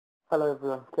Hello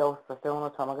everyone, কি অবস্থা? কেমন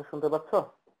আছো? আমাকে শুনতে পাচ্ছো?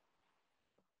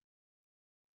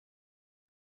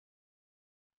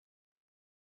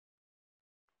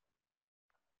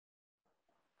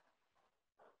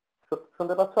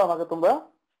 শুনতে পাচ্ছো আমাকে তোমরা?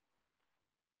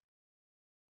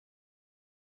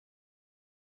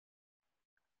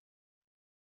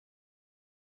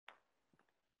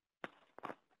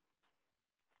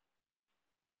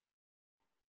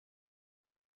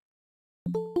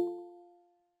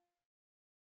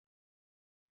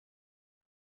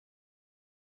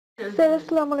 স্যার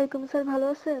আসসালামু আলাইকুম। স্যার ভালো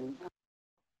আছেন?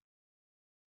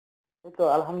 এই তো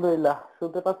আলহামদুলিল্লাহ।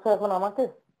 শুনতে পাচ্ছো এখন আমাকে?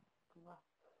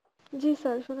 জি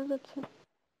স্যার, শোনা যাচ্ছে।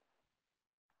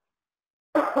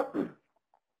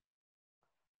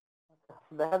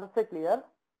 দেখা যাচ্ছে ক্লিয়ার?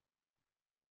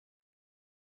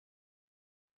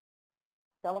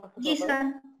 কেমন আছো জি সবাই?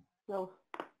 স্যার।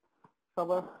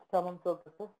 সবার কেমন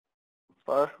চলতেছে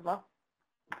পড়াশোনা?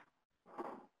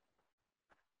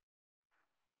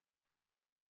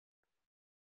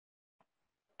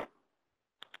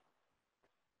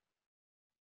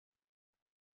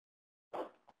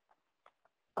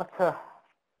 আচ্ছা,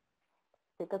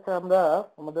 ঠিক আছে। আমরা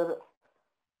আমাদের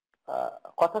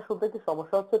কথা শুনতে কি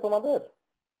সমস্যা হচ্ছে তোমাদের?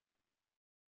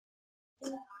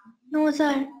 No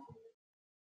sir.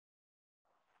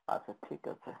 আচ্ছা, ঠিক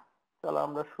আছে, চলো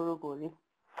আমরা শুরু করি।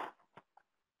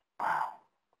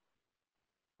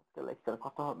 লেকচার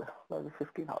কত হবে?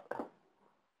 15 হবে।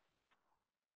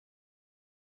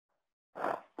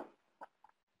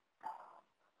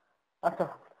 আচ্ছা,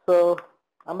 তো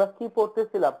আমরা কি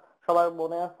পড়তেছিলাম সবার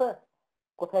মনে আছে?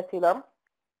 কোথায় ছিলাম?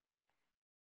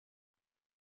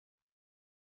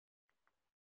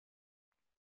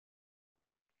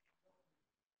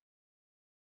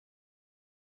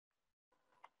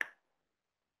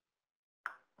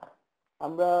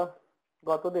 আমরা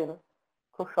গতদিন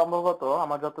খুব সম্ভবত,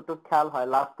 আমার যতটুকু খেয়াল হয়,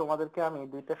 লাস্ট তোমাদেরকে আমি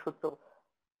দুইটা সূত্র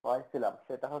পড়াইছিলাম।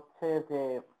 সেটা হচ্ছে যে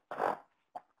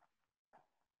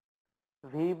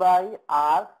V by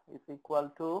R is equal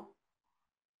to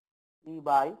E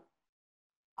by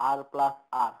R plus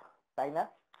আর, তাই না?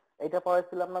 এটা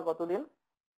পড়াইছিলাম না গতদিন?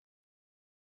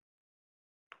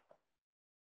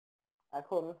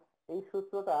 এখন এই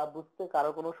সূত্রটা বুঝতে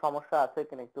কারো কোনো সমস্যা আছে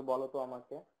কিনা একটু বলো তো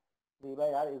আমাকে। V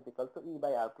by R is equal to E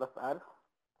by R plus আর।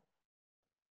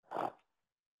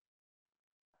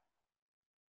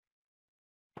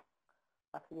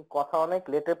 আজকে কি কথা অনেক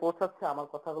লেটে পৌঁছাচ্ছে আমার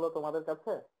কথাগুলো তোমাদের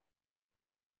কাছে?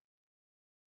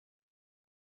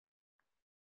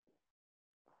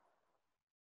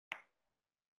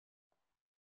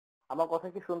 আমার কথা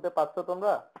কি শুনতে পাচ্ছ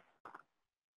তোমরা?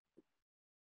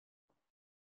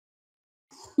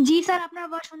 জি স্যার, আপনার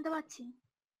আওয়াজ শুনতে পাচ্ছি।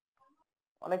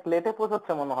 অনেক লেটে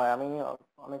পৌঁছাচ্ছে মনে হয়। আমি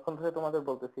অনেকক্ষণ ধরে তোমাদের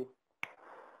বলতেছি।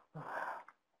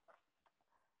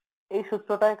 এই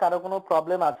সূত্রটায় কারো কোনো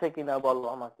প্রবলেম আছে কিনা বলো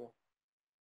আমাকে।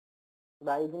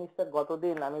 বা এই জিনিসটা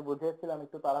গতদিন আমি বুঝিয়েছিলাম,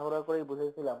 একটু তাড়াহুড়া করেই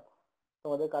বুঝিয়েছিলাম।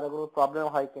 তোমাদের কারো কোনো প্রবলেম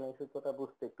হয় কিনা এই সূত্রটা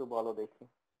বুঝতে একটু বলো দেখি।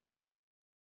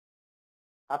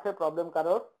 আছে প্রবলেম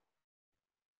কারোর?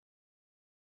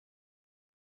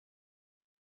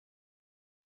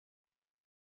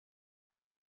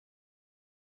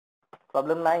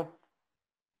 প্রবলেম নাই?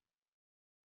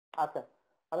 আচ্ছা,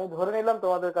 আমি ধরে নিলাম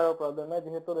তোমাদের কারো প্রবলেম নাই,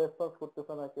 যেহেতু রেসপন্স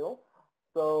করতেছো না কেউ।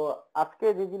 তো আজকে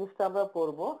যে জিনিসটা আমরা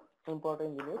পড়বো,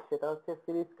 ইম্পর্টেন্ট জিনিস, সেটা হচ্ছে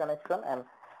series connection and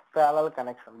parallel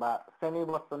connection, বা শ্রেণী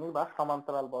বর্তনী বা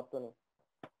সমান্তরাল বর্তনী।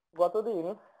 গতদিন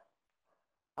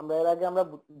আমরা এর আগে আমরা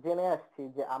জেনে আসছি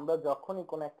যে আমরা যখনই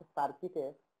কোনো একটা সার্কিটে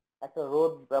একটা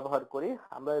রোধ ব্যবহার করি,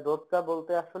 আমরা এই রোধটা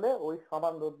বলতে আসলে ওই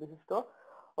সমান রোধ বিশিষ্ট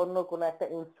অন্য কোনো একটা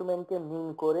ইনস্ট্রুমেন্টকে মিন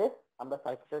করে আমরা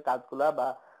সার্কিটের কাজগুলা বা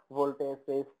ভোল্টেজ,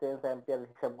 রেজিস্ট্যান্স, অ্যাম্পিয়ার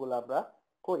হিসাবগুলো আমরা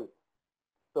করি।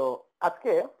 তো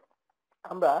আজকে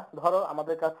আমরা, ধরো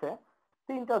আমাদের কাছে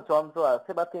তিনটা যন্ত্র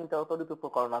আছে বা তিনটা তড়িৎ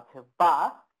উপকরণ আছে বা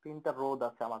তিনটা রোধ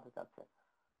আছে আমাদের কাছে।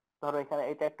 ধরো এখানে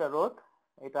এটা একটা রোধ,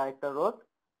 এটা একটা রোধ,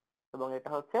 এবং এটা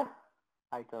হচ্ছে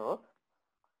আরেকটা রোধ।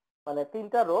 মানে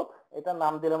তিনটা রোধ। এটার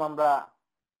নাম দিলাম আমরা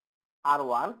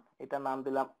R1, এটার নাম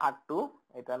দিলাম R2,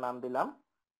 এটার নাম দিলাম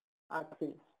R3।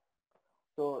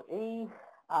 তো এই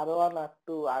R1, R2,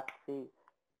 R3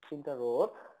 তিনটা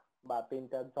রোধ বা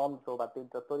তিনটা যন্ত্র বা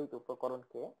তিনটা তড়িৎ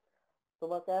উপকরণকে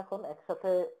তোমাকে এখন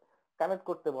একসাথে কানেক্ট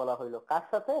করতে বলা হইলো। কার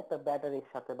সাথে? একটা ব্যাটারির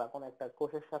সাথে বা কোনো একটা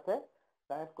কোষের সাথে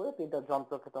কানেক্ট করে তিনটা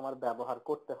যন্ত্রকে তোমার ব্যবহার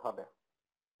করতে হবে।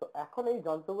 তো এখন এই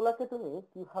যন্ত্রগুলোকে তুমি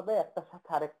কিভাবে একটার সাথে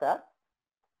আরেকটা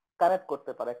কানেক্ট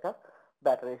করতে পারো একটা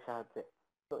ব্যাটারির সাহায্যে?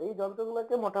 তো এই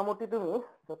যন্ত্রগুলোকে মোটামুটি তুমি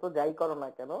যত যাই করো না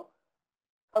কেন,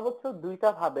 সর্বোচ্চ দুইটা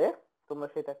ভাবে তোমরা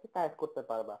সেটাকে কানেক্ট করতে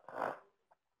পারবা।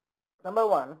 নাম্বার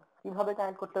ওয়ান, কিভাবে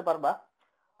কানেক্ট করতে পারবা?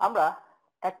 আমরা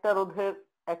একটা রোধের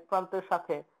এক প্রান্তের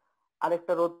সাথে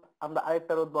আরেকটা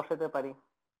রোধ বসাতে পারি,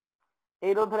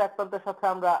 এই রোধের এক প্রান্তের সাথে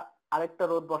আমরা আরেকটা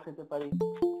রোধ বসাতে পারি।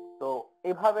 তো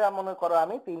এইভাবে মনে করো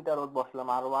আমি তিনটা রোধ বসলাম,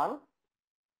 R1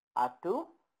 R2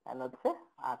 এন্ড হচ্ছে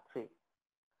R3।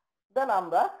 দেন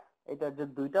আমরা এটার যে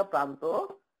দুইটা প্রান্ত,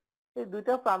 এই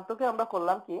দুইটা প্রান্তকে আমরা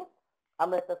করলাম কি,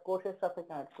 আমরা একটা কোষের সাথে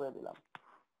কানেক্ট করে দিলাম।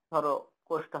 ধরো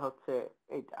কোষটা হচ্ছে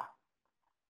এইটা,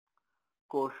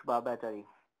 কোষ বা ব্যাটারি।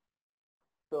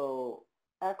 তো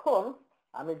এখন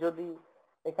আমি যদি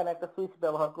এখানে একটা সুইচ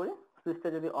ব্যবহার করি, সুইচটা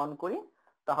যদি অন করি,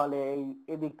 তাহলে এই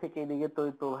এদিক থেকে এদিকে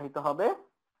তড়িৎ প্রবাহিত হবে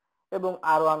এবং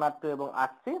R1 R2 এবং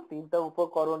R3 তিনটা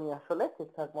উপকরণই আসলে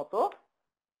ঠিকঠাক মতো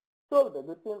চলবে।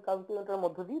 2-3 কাউন্টিমিটার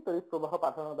মধ্য দিয়ে তড়িৎ প্রবাহ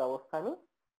পাঠানোর ব্যবস্থা আমি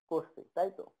করছি, তাই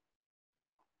তো?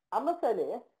 আমরা চাইলে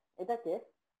এটাকে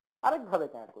আরেকভাবে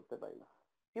কানেক্ট করতে পারি।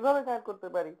 কিভাবে কানেক্ট করতে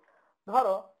পারি?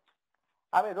 ধরো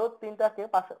আমি রোধ তিনটাকে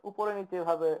পাশে উপরে নিচে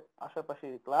এভাবে পাশাপাশি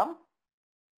রাখলাম,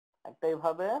 একটা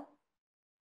এইভাবে,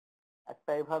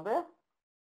 একটা এইভাবে।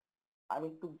 আমি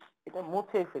একটু এটা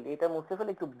মুছে ফেলি,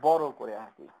 একটু বড় করে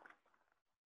আঁকি,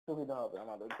 সুবিধা হবে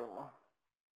আমাদের জন্য।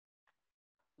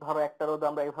 ধরো একটা রোধ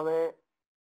আমরা এইভাবে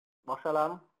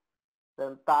বসালাম,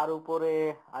 দেন তার উপরে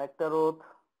আরেকটা রোধ,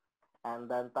 এন্ড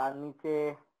দেন তার নিচে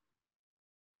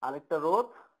আরেকটা রোধ,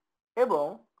 এবং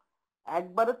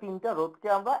একবারে তিনটা রোধকে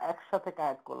আমরা একসাথে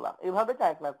কানেক্ট করলাম। এভাবে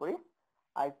কানেক্ট না করি,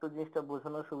 আর একটু জিনিসটা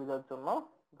বোঝানোর সুবিধার জন্য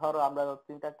ধরো আমরা রোধ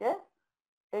তিনটাকে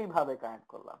এইভাবে কানেক্ট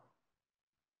করলাম।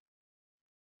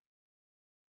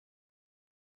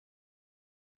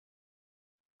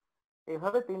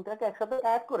 এইভাবে তিনটাকে একসাথে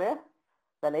কানেক্ট করে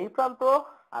তাহলে এই প্রান্ত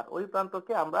আর ওই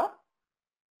প্রান্তকে আমরা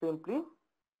সিম্পলি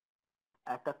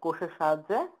একটা কোষের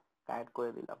সাহায্যে কানেক্ট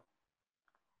করে দিলাম।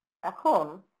 এখন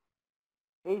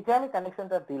এই যে আমি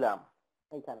কানেকশনটা দিলাম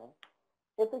এইখানে,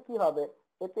 এতে কি হবে?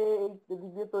 এতে এই দিক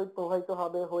দিয়ে তড়িৎ প্রবাহিত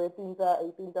হবে, হয়ে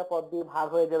এই তিনটা পথ দিয়ে ভাগ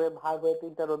হয়ে যাবে, ভাগ হয়ে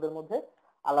তিনটা রোধের মধ্যে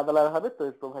আলাদা আলাদা ভাবে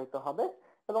তড়িৎ প্রবাহিত হবে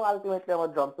এবং আলটিমেটলি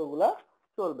আমার যন্ত্রগুলা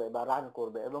চলবে বা রান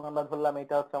করবে। এবং আমরা ধরলাম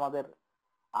এটা হচ্ছে আমাদের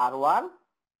R1,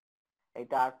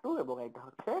 এটা R2 এবং এটা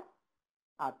হচ্ছে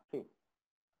R3।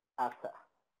 আচ্ছা,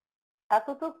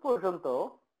 এতটুক পর্যন্ত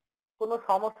কোনো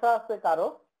সমস্যা আছে কারো?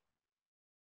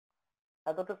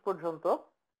 এতটুক পর্যন্ত?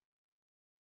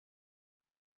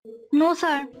 No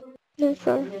sir. Yes,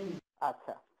 sir.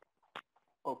 আচ্ছা,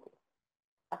 ওকে।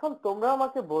 এখন তোমরা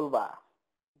আমাকে বলবা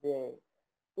যে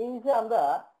এই যে আমরা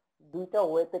দুইটা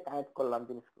ওয়েতে কানেক্ট করলাম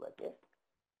জিনিসগুলোকে,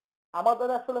 আমাদের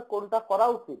আসলে কোনটা করা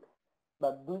উচিত, বা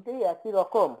দুইটাই একই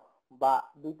রকম, বা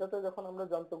দুইটাতে যখন আমরা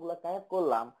যন্ত্রগুলো কানেক্ট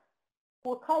করলাম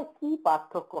কোথায় কি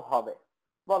পার্থক্য হবে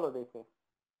বলো দেখি।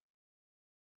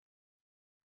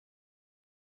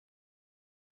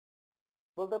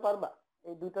 বলতে পারবা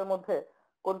এই দুইটার মধ্যে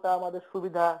কোনটা আমাদের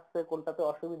সুবিধা আছে, কোনটাতে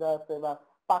অসুবিধা আছে, বা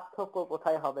পার্থক্য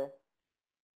কোথায় হবে?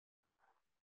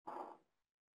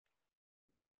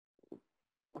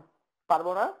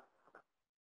 পারবো না?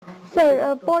 স্যার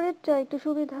পরেরটা একটু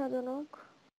সুবিধাজনক।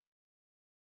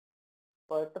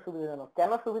 কয়েকটা সুবিধাজনক,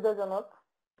 কেন সুবিধাজনক?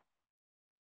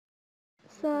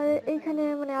 স্যার এখানে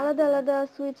মানে আলাদা আলাদা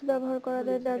সুইচ ব্যবহার করা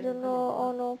যায়, যার জন্য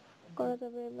অন অফ করা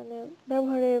যাবে, মানে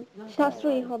ব্যবহারে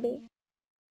সাশ্রয়ী হবে।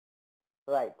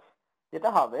 রাইট, যেটা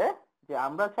হবে যে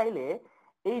আমরা চাইলে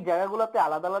এই জায়গাগুলোতে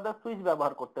আলাদা আলাদা সুইচ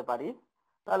ব্যবহার করতে পারি,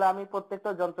 তাহলে আমি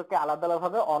প্রত্যেকটা যন্ত্রকে আলাদা আলাদা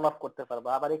ভাবে অন অফ করতে পারবো।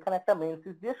 আবার এখানে একটা মেইন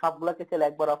সুইচ দিয়ে সবগুলোকে চাইলে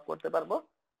একবার অফ করতে পারবো,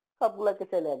 সবগুলোকে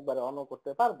চাইলে একবার অনও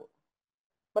করতে পারবো।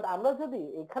 বাট আমরা যদি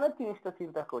এখানে জিনিসটা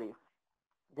চিন্তা করি,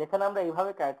 যেখানে আমরা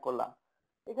এইভাবে কানেক্ট করলাম,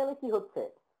 এখানে কি হচ্ছে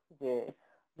যে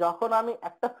যখন আমি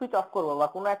একটা সুইচ অফ করবো বা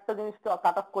কোনো একটা জিনিসকে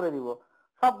কাট অফ করে দিব,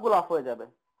 সবগুলো অফ হয়ে যাবে।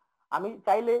 আমি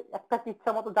চাইলে একটাকে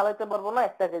ইচ্ছা মতো জ্বালাইতে পারবো না,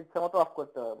 একটাকে ইচ্ছা মতো অফ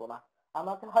করতে পারবো না।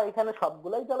 আমাকে হয় এখানে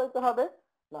সবগুলাই জ্বালাইতে হবে,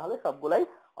 না হলে সবগুলাই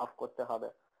অফ করতে হবে।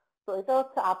 তো এটা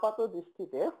হচ্ছে আপাত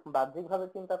দৃষ্টিতে বাহ্যিক ভাবে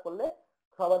চিন্তা করলে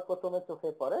সবার প্রথমে চোখে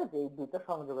পড়ে যে এই দুইটা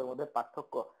সংযোগের মধ্যে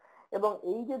পার্থক্য। এবং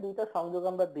এই যে দুইটা সংযোগ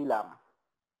আমরা দিলাম,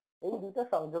 এই দুইটা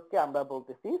সংযোগকে আমরা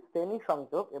বলতেছি শ্রেণী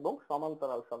সংযোগ এবং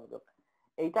সমান্তরাল সংযোগ।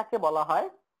 এইটাকে বলা হয়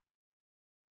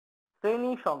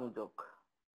শ্রেণী সংযোগ,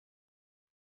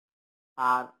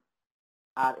 আর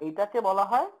আর এইটাকে বলা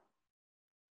হয়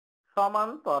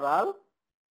সমান্তরাল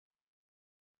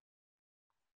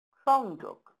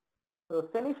সংযোগ। তো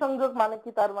শ্রেণী সংযোগ মানে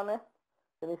কি? তার মানে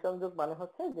শ্রেণী সংযোগ মানে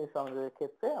হচ্ছে যে সংযোগের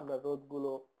ক্ষেত্রে আমরা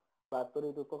রোধগুলো বা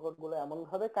তড়িৎ উপকরণগুলো এমন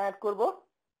ভাবে কানেক্ট করব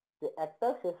যে একটা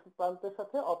শেষ প্রান্তের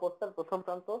সাথে অপরটার প্রথম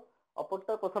প্রান্ত,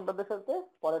 অপরটার প্রথম প্রান্তের সাথে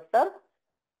পরেরটার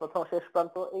প্রথম শেষ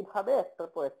প্রান্ত, এইভাবে একটার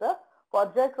পর একটা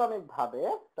পর্যায়ক্রমিক ভাবে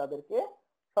তাদেরকে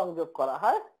সংযোগ করা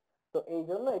হয়। তো এই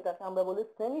জন্য এটাকে আমরা বলি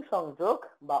শ্রেণী সংযোগ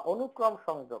বা অনুক্রম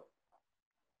সংযোগ।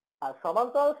 আর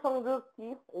সমান্তরাল সংযোগ কি?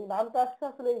 এই নামটা আসছে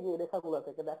আসলে এই যে রেখাগুলো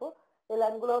থেকে, দেখো এই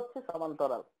লাইনগুলো হচ্ছে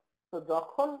সমান্তরাল। তো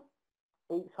যখন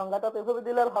এই সংজ্ঞাটা তো এভাবে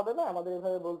দিলে আর হবে না, আমাদের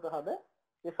এভাবে বলতে হবে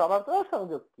যে সমান্তরাল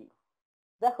সংযোগ কি।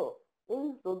 দেখো এই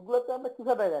রোধগুলোকে আমরা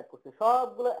কিভাবে জ্ঞাত করছি,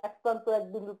 সবগুলো এক প্রান্ত এক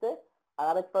বিন্দুতে আর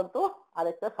আরেক প্রান্ত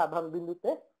আরেকটা সাধারণ বিন্দুতে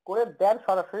করে দেন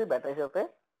সরাসরি ব্যাটারির সাথে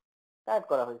কানেক্ট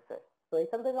করা হয়েছে। তো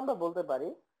এখান থেকে আমরা বলতে পারি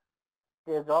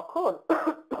যে যখন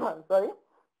সরি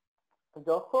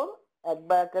যখন এক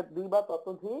বা একের দুই বা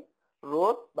ততোধিক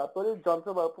রোধ বা তড়িৎ যন্ত্র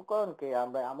বা উপকরণকে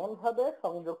আমরা এমন ভাবে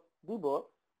সংযোগ দিব,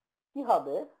 কি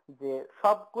হবে যে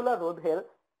সবগুলা রোধের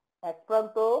এক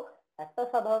প্রান্ত একটা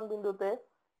সাধারণ বিন্দুতে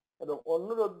এবং অন্য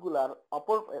রোধগুলার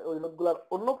অপর ওই রোধগুলার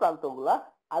অন্য প্রান্তগুলা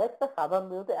আরেকটা সাধারণ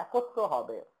বিন্দুতে একত্র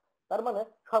হবে। তার মানে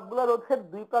সবগুলা রোধের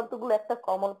দুই প্রান্তগুলো একটা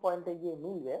কমন পয়েন্টে গিয়ে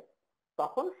মিলবে,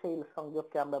 তখন সেই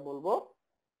সংযোগকে আমরা বলবো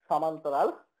সমান্তরাল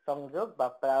সংযোগ বা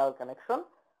প্যারালাল কানেকশন।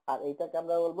 আর এইটাকে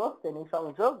আমরা বলবো শ্রেণী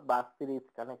সংযোগ বা সিরিজ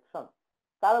কানেকশন।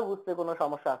 কারো বুঝতে কোনো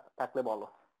সমস্যা থাকলে বলো।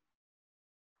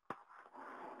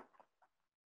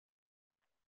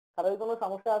 কারো কোনো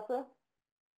সমস্যা আছে?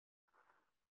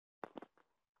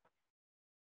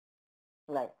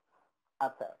 নাই।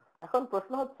 আচ্ছা, এখন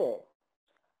প্রশ্ন হচ্ছে,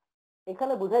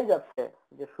 এখানে বোঝাই যাচ্ছে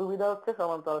যে সুবিধা হচ্ছে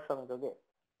সমান্তরাল সংযোগে,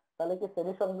 তাহলে কি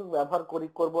শ্রেণী সংযোগ ব্যবহার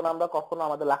করবো না আমরা কখনো?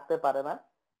 আমাদের লাগতে পারে না?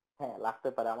 হ্যাঁ লাগতে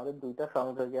পারে, আমাদের দুইটা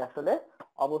সংযোগে আসলে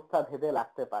অবস্থা ভেদে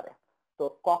লাগতে পারে। তো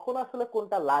কখন আসলে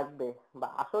কোনটা লাগবে বা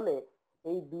আসলে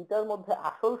এই দুইটার মধ্যে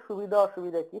আসল সুবিধা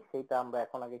অসুবিধা কি সেটা আমরা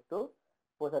এখন আগে একটু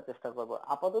বোঝার চেষ্টা করব।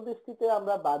 আপাত দৃষ্টিতে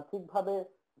আমরা বাহ্যিক ভাবে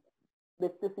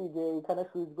দেখতেছি যে এখানে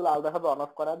সুইচ গুলো আলাদাভাবে অন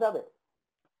অফ করা যাবে,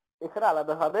 এখানে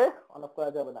আলাদাভাবে অন অফ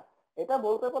করা যাবে না, এটা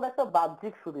বলতে পারে একটা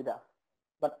বাহ্যিক সুবিধা।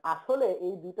 বাট আসলে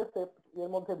এই দুইটা স্টেপ এর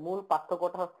মধ্যে মূল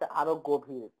পার্থক্যটা হচ্ছে আরো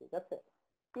গভীর। ঠিক আছে,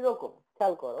 কিরকম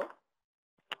খেয়াল করো,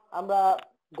 আমরা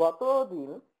গত দিন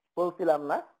বলছিলাম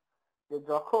না যে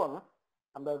যখন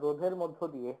আমরা রোধের মধ্য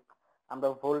দিয়ে আমরা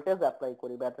ভোল্টেজ অ্যাপ্লাই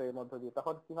করি ব্যাটারির মধ্য দিয়ে,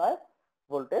 তখন কি হয়?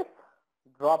 ভোল্টেজ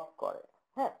ড্রপ করে।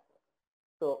 হ্যাঁ,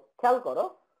 তো খেয়াল করো,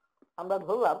 আমরা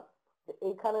ধরলাম যে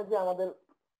এইখানে যে আমাদের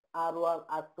R1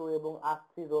 R2 এবং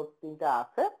R3 রোধ তিনটা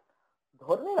আছে,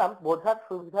 ধরে নিলাম বোঝার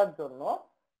সুবিধার জন্য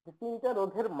যে তিনটা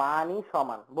রোধের মানই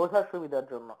সমান। বোঝার সুবিধার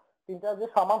জন্য তিনটা যে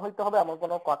সমান হইতে হবে এমন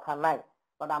কোনো কথা নাই,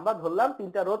 কারণ আমরা ধরলাম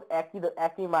তিনটা রোধ একই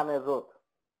একই মানের রোধ।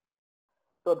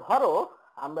 তো ধরো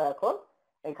আমরা এখন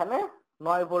এখানে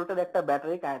 9 ভোল্টের একটা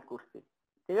ব্যাটারি কানেক্ট করছি।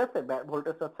 ঠিক আছে,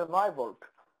 ভোল্টেজ হচ্ছে 9 ভোল্ট।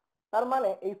 তার মানে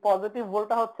এই পজিটিভ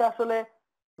ভোল্টটা হচ্ছে আসলে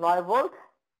 9 ভোল্ট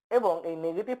এবং এই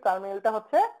নেগেটিভ টার্মিনালটা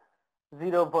হচ্ছে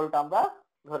 0 ভোল্ট আমরা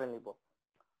ধরে নিব।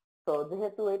 তো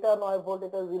যেহেতু এটা 9 ভোল্ট,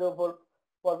 এটা 0 ভোল্ট,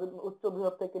 উচ্চ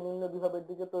বিভব থেকে নিম্ন বিভবের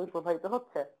দিকে তড়িৎ প্রবাহিত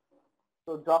হচ্ছে।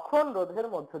 তো যখন রোধের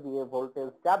মধ্য দিয়ে ভোল্টেজ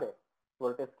যাবে,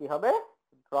 ভোল্টেজ কি হবে?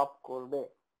 ড্রপ করবে।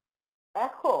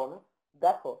 এখন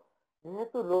দেখো,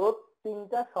 যেহেতু রোধ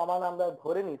তিনটা সমান আমরা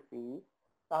ধরে নিছি,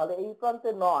 তাহলে এই প্রান্তে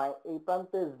 9 এই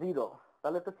প্রান্তে 0,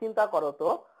 তাহলে তো চিন্তা করো তো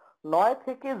 9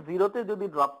 থেকে 0তে যদি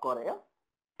ড্রপ করে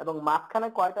এবং মাঝখানে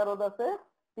কয়টা রোধ আছে?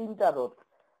 তিনটা রোধ।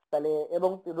 তাহলে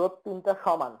এবং রোধ তিনটা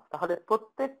সমান, তাহলে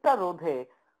প্রত্যেকটা রোধে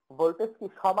ভোল্টেজ কি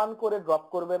সমান করে ড্রপ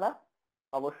করবে না?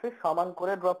 অবশ্যই সমান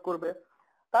করে ড্রপ করবে।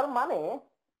 তার মানে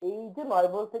এই যে 9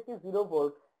 ভোল্ট থেকে 0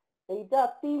 ভোল্ট, এইটা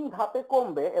 3 ধাপে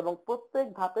কমবে এবং প্রত্যেক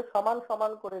ধাপে সমান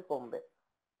সমান করে কমবে।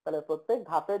 তাহলে প্রত্যেক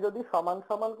ধাপে যদি সমান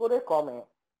সমান করে কমে,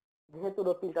 যেহেতু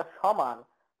রোধটা সমান,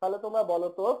 তাহলে তোমরা বলো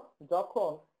তো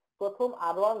যখন প্রথম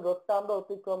R1 রোধটা আমরা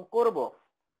অতিক্রম করব,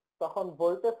 তখন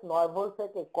ভোল্টেজ 9 ভোল্ট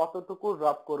থেকে কতটুকু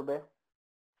ড্রপ করবে?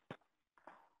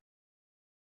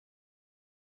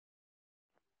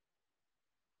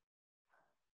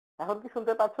 এখন কি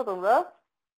শুনতে পাচ্ছ তোমরা?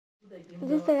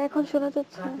 জি স্যার, এখন শোনা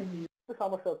যাচ্ছে। একটু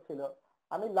সমস্যা হচ্ছিল।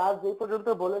 আমি লাস্ট যে পর্যন্ত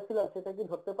বলেছিলাম সেটা কি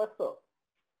ধরতে পারছো?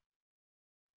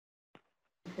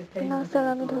 না স্যার,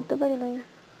 আমি ধরতে পারি নাই।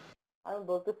 আমি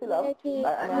বলতেছিলাম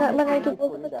মানে আর কি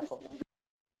বলতে করি। দেখো পারতেছি না।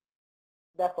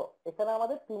 দেখো এখানে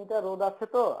আমাদের তিনটা রোধ আছে,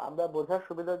 তো আমরা বোঝার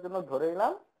সুবিধার জন্য ধরে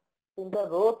নিলাম তিনটা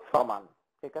রোধ সমান।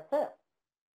 ঠিক আছে,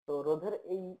 তো রোধের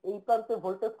এই এই প্রান্তে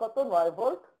ভোল্টেজ কত? 9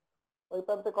 ভোল্ট। ওই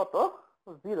প্রান্তে কত?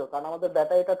 0, কারণ আমাদের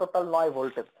ব্যাটারিটা টোটাল 9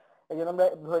 ভোল্টের। এই জন্য আমরা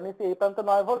ধরে নিচ্ছি এই প্রান্তে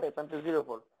 9 ভোল্ট, এই প্রান্তে 0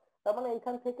 ভোল্ট। তার মানে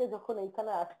এইখান থেকে যখন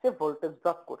এইখানে আসছে ভোল্টেজ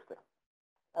ড্রপ করছে।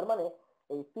 তার মানে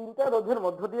এই তিনটা রোধের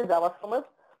মধ্য দিয়ে যাওয়ার সময়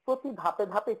প্রতি ধাপে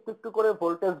ধাপে একটু একটু করে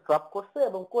ভোল্টেজ ড্রপ করছে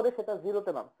এবং করে সেটা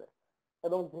 0তে নামছে।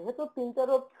 এবং যেহেতু তিনটা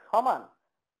রোধ সমান,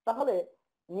 তাহলে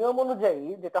নিয়ম অনুযায়ী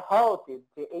যেটা হওয়া উচিত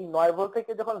যে এই 9 ভোল্ট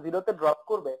থেকে যখন 0তে ড্রপ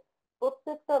করবে,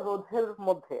 প্রত্যেকটা রোধের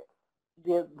মধ্যে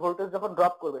যে ভোল্টেজ যখন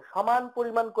ড্রপ করবে সমান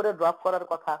পরিমাণ করে ড্রপ করার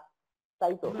কথা,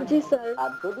 তাই তো? জি স্যার।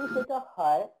 আর যদি সেটা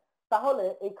হয়, তাহলে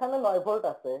এখানে 9 ভোল্ট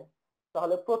আছে,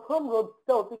 তাহলে প্রথম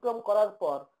রোধটা অতিক্রম করার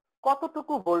পর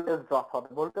কতটুকু ভোল্টেজ ড্রপ হবে?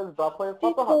 ভোল্টেজ ড্রপ হয়ে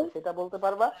কত হবে সেটা বলতে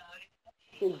পারবা?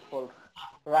 6 ভোল্ট,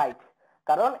 রাইট।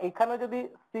 কারণ এখানে যদি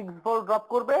 6 ভোল্ট ড্রপ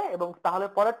করবে এবং তাহলে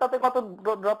পরেরটাতে কত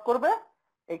ড্রপ করবে,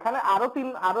 এখানে আরো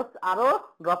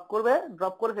ড্রপ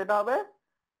করে সেটা হবে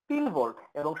 3 ভোল্ট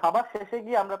এবং সবার শেষে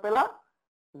গিয়ে আমরা পেলাম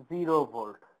 0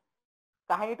 ভোল্ট।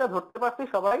 কাহিনীটা ধরতে পারছি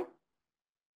সবাই?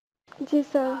 জি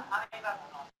স্যার।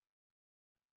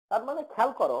 তার মানে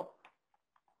খেয়াল করো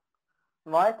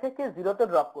 9 থেকে 0তে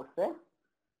ড্রপ করছে,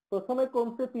 প্রথমে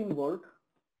কমছে 3 ভোল্ট,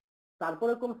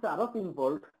 তারপরে কমছে আরো 3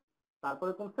 ভোল্ট,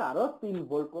 তারপরে কমছে আরো 3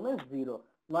 ভোল্ট কমে 0।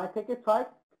 9 থেকে 6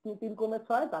 3 কমে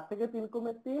 6, তার থেকে 3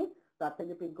 কমে 3, তার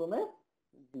থেকে 3 কমে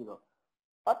 0।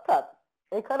 অর্থাৎ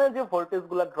এখানে যে ভোল্টেজ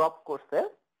গুলা ড্রপ করছে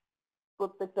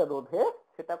প্রত্যেকটা রোধে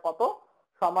সেটা কত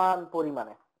সমান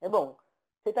পরিমাণে, এবং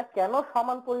সেটা কেন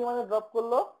সমান পরিমাণে ড্রপ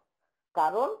করলো,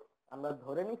 কারণ আমরা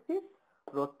ধরে নিচ্ছি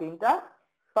রোধ তিনটা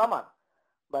সমান।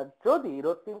 বা যদি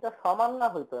রোধ তিনটা সমান না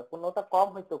হইতো, কোনোটা কম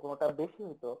হইতো কোনোটা বেশি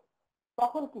হইতো,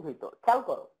 তখন কি হইতো খেয়াল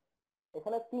করো।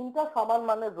 এখানে তিনটা সমান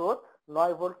মানের রোধ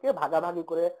 9 ভোল্টকে ভাগাভাগি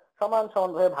করে সমান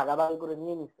সমান ভাবে ভাগাভাগি করে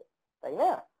নিয়ে নিছে, তাই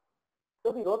না?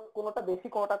 যদি রোধ কোনোটা বেশি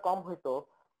কোনোটা কম হইতো,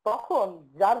 তখন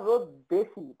যার রোধ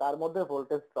বেশি তার মধ্যে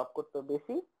ভোল্টেজ ড্রপ করতো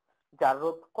বেশি, যার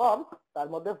রোধ কম তার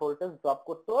মধ্যে ভোল্টেজ ড্রপ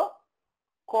করতো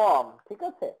কম, ঠিক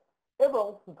আছে? এবং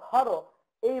ধরো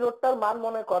এই রোধটার মান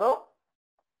মনে করো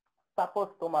সাপোজ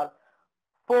তোমার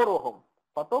 4 ওহম,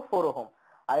 কত 4 ওহম,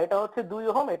 আর এটা হচ্ছে 2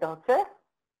 ওহম, এটা হচ্ছে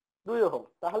 2 ওহম।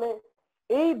 তাহলে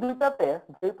এই দুইটাতে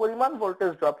যে পরিমাণ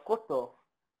ভোল্টেজ ড্রপ করতো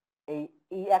এই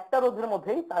এই একটা রোধের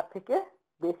মধ্যেই তার থেকে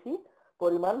বেশি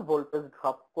পরিমাণ ভোল্টেজ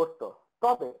ড্রপ করতো।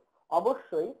 তবে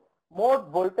অবশ্যই মোট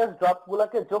ভোল্টেজ ড্রপ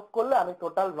গুলাকে যোগ করলে আমি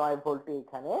টোটাল 9 ভোল্ট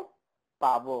এখানে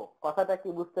পাবো। কথাটা কি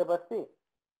বুঝতে পারছি?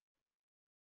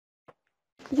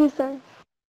 জি স্যার।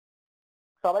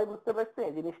 সবাই বুঝতে পারছে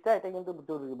এই জিনিসটা? এটা কিন্তু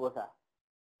জরুরি বোঝা।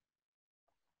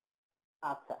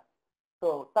 আচ্ছা, তো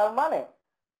তার মানে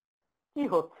কি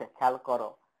হচ্ছে খেয়াল করো,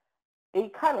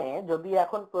 এইখানে যদি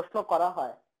এখন প্রশ্ন করা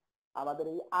হয় আমাদের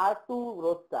এই R2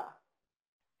 রোধটা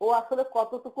ও আসলে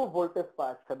কতটুকু ভোল্টেজ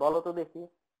পাচ্ছে বলো তো দেখি।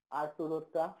 R2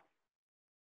 রোধটা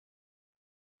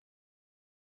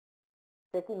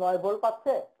সে কি 9 ভোল্ট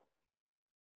পাচ্ছে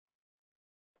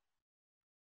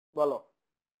বলো?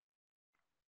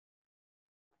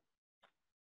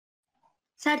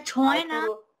 স্যার 6 R2 না।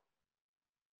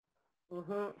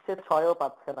 সে 6ও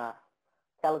পাচ্ছে না।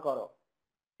 খেয়াল করো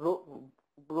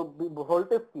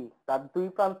ভোল্টেজ কি, তার দুই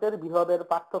প্রান্তের বিভবের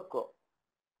পার্থক্য।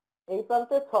 এই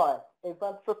প্রান্তে 6, এই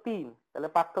প্রান্ত 3, তাহলে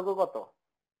পার্থক্য কত?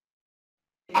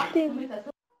 3।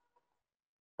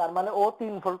 তার মানে ও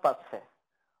 3 ভোল্ট পাচ্ছে।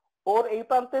 ওর এই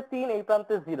প্রান্তে 3, এই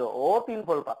প্রান্তে 0, ও 3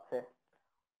 ভোল্ট পাচ্ছে।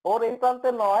 ওর এই প্রান্তে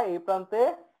 9, এই প্রান্তে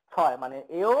 6, মানে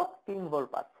এও 3 ভোল্ট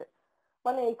পাচ্ছে।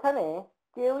 মানে এখানে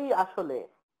কেউই আসলে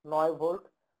 9 ভোল্ট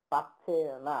পাচ্ছে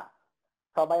না,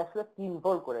 সবাই আসলে 3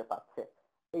 ভোল্ট করে পাচ্ছে।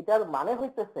 এটার মানে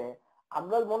হইতেছে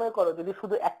আমরা মনে করো যদি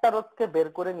শুধু একটা রোধকে বের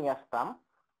করে নিয়ে আসতাম,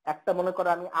 একটা মনে করো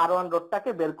আমি R1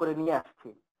 রোধটাকে বের করে নিয়ে আসছি,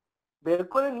 বের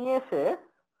করে নিয়ে এসে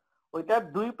ওইটার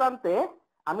দুই প্রান্তে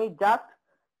আমি জাস্ট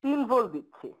 3 ভোল্ট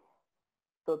দিচ্ছি।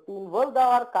 তো 3 ভোল্ট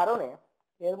দেওয়ার কারণে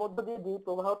এর মধ্যে দিয়ে যে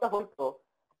প্রবাহটা হইতো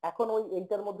এখন ওই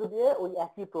এইটার মধ্যে দিয়ে ওই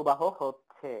একই প্রবাহ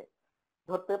হচ্ছে।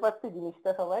 ধরতে পারছি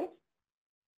জিনিসটা সবাই?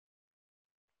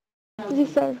 জি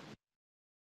স্যার।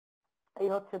 এই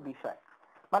হচ্ছে বিষয়।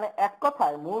 মানে এক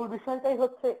কথায় মূল বিষয়টাই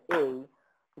হচ্ছে এই,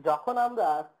 যখন আমরা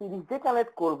সিরিজে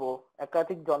কানেক্ট করব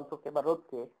একাধিক যন্ত্রকে বা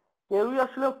রোধকে, কেউই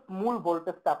আসলে মূল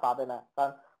ভোল্টেজটা পাবে না,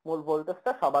 কারণ মূল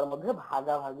ভোল্টেজটা সবার মধ্যে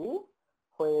ভাগাভাগি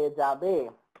হয়ে যাবে।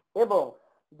 এবং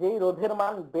যেই রোধের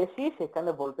মান বেশি সেখানে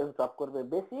ভোল্টেজ ড্রপ করবে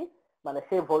বেশি, মানে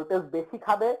সে ভোল্টেজ বেশি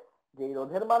খাবে। যেই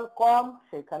রোধের মান কম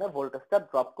সেখানে ভোল্টেজটা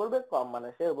ড্রপ করবে কম, মানে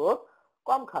সে রোধ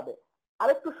কম খাবে।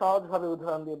 আরেকটু সহজ ভাবে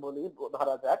উদাহরণ দিয়ে বলি,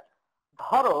 ধরা যাক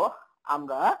ধরো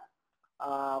আমরা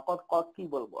কি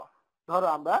বলবো, ধরো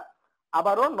আমরা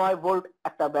আবারও 9 ভোল্ট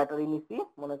একটা ব্যাটারি নিছি,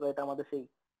 মনে করো এটা আমাদের সেই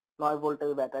 9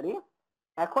 ভোল্টের ব্যাটারি।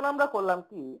 এখন আমরা করলাম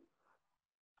কি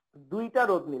দুইটা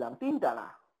রোধ নিলাম, তিনটা না,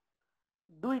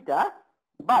 দুইটা।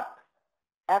 বাট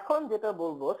এখন যেটা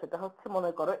বলবো সেটা হচ্ছে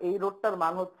মনে করো এই রোধটার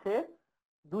মান হচ্ছে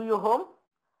 2 ওহম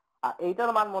আর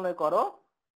এইটার মান মনে করো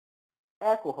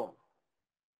 1 ওহম।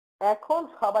 এখন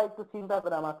সবাই একটু চিন্তা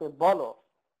করে আমাকে বলো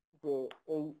যে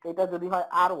এটা যদি হয়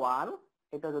R1,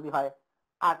 এটা যদি হয়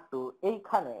R2,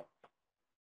 এইখানে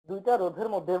দুইটা রোধের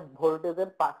মধ্যে ভোল্টেজের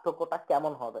পার্থক্যটা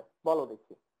কেমন হবে বলো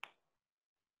দেখি।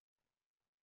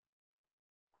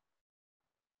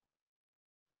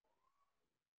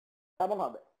 কেমন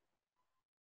হবে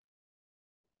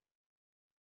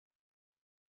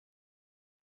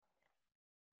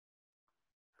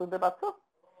শুনতে পাচ্ছ?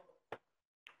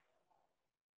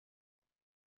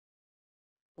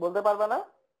 বলতে পারবে না?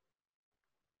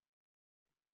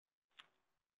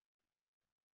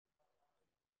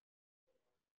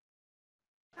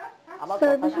 আমার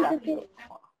স্যার কথা কি বিষয়টা কি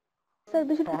স্যার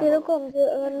বিষয়টা হ্যাঁ কি বলো। এরকম যে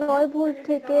 9 ভোল্ট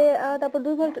থেকে তারপর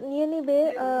 2 ভোল্ট নিয়ে নিবে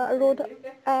রোধ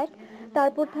এক,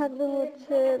 তারপর থাকবে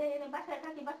হচ্ছে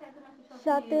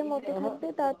 7-এর মতো উহুম, থাকবে,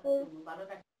 তারপর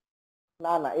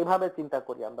না না এভাবে চিন্তা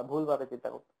করি আমরা, ভুলভাবে চিন্তা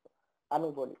করতেছি। আমি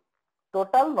বলি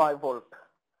টোটাল 9 ভোল্ট,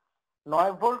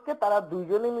 9 ভোল্টকে তারা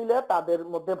দুইজনে মিলে তাদের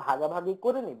মধ্যে ভাগাভাগি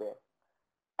করে নিবে।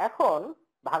 এখন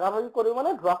ভাগাভাগি করে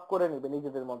মানে ড্রপ করে নিবে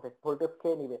নিজেদের মধ্যে, ভোল্টেজ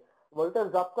খেয়ে নিবে। ভোল্টেজ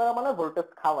ড্রপ করা মানে ভোল্টেজ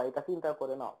খাওয়া, এটা চিন্তা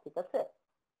করে নাও, ঠিক আছে?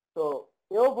 তো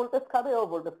এও ভোল্টেজ খাবে, এও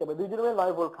ভোল্টেজ খাবে, দুইজনে মিলে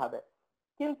 9 ভোল্ট খাবে।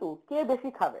 কিন্তু কে বেশি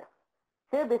খাবে?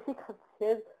 সে বেশি সে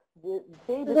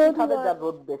সেই বেশি রোধ খাবে ওয়ান। যার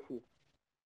রোধ বেশি।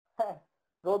 হ্যাঁ,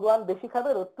 রোদ ওয়ান বেশি খাবে,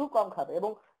 রোদ টু কম খাবে,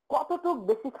 এবং কতটুক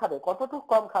বেশি খাবে কতটুক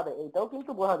কম খাবে এইটাও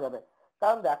কিন্তু বোঝা যাবে।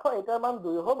 কারণ দেখো এটার মান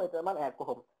 2 ওহম, এটার মান 1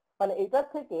 ওহম, মানে এটার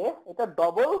থেকে এটা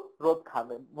ডবল রোদ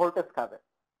খাবে, ভোল্টেজ খাবে।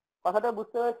 কথাটা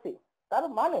বুঝতে পারছি? তার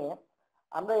মানে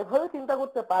আমরা এভাবে চিন্তা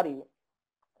করতে পারি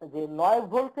যে 9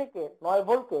 ভোল্ট থেকে 9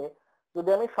 ভোল্টকে যদি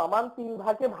আমি সমান 3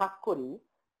 ভাগে ভাগ করি,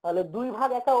 তাহলে 2 ভাগ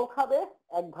একা ও খাবে,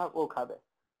 1 ভাগ ও খাবে।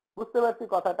 বুঝতে পারছি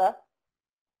কথাটা?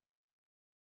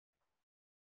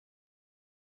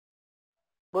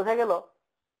 বোঝা গেল?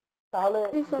 তাহলে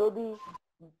জি স্যার। যদি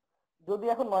যদি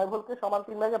এখন 9 ভোল্টকে সমান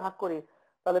 3 ভাগে ভাগ করি,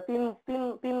 তাহলে তিন তিন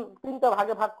তিন তিনটা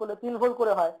ভাগে ভাগ করলে 3 ভোল্ট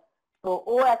করে হয়। তো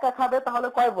ও একা খাবে তাহলে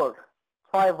কয় ভোল্ট?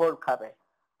 6 ভোল্ট খাবে।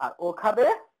 আর ও খাবে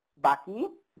বাকি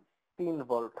 3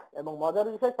 ভোল্ট। এবং মজার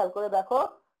বিষয় খেয়াল করে দেখো,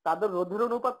 তাদের রোধের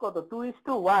অনুপাত কত?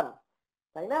 2:1,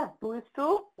 তাই না?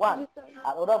 2:1। জি স্যার।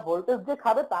 আর ওরা ভোল্টেজ যে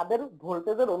খাবে তাদের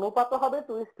ভোল্টেজের অনুপাতও হবে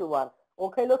 2:1। ও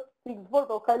খাইলো 6 ভোল্ট,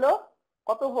 ও খাইলো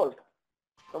কত ভোল্ট?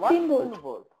 তোমার 3 ভোল্ট। 3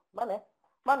 ভোল্ট। মানে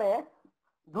মানে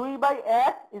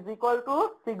 2/1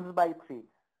 = 6/3।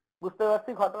 বুঝতে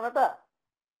পারছি ঘটনাটা?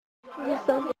 জি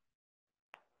স্যার।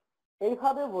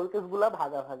 এইভাবে ভোল্টেজ গুলা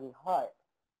ভাগাভাগি হয়।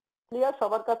 ক্লিয়ার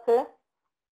সবার কাছে?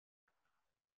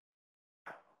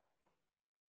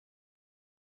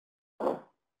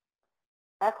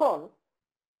 এখন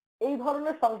এই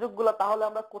ধরনের সংযোগগুলো তাহলে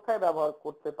আমরা কোথায় ব্যবহার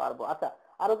করতে পারবো? আচ্ছা,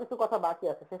 আরো কিছু কথা বাকি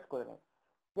আছে, শেষ করে নিই।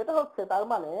 যেটা হচ্ছে তার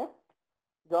মানে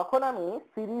যখন আমি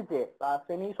সিরিজে বা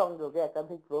শ্রেণী সংযোগে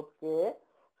একাধিক রোধকে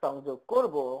সংযোগ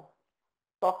করব,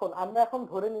 তখন আমরা এখন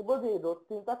ধরে নিব যে এই রোধ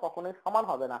তিনটা কখনোই সমান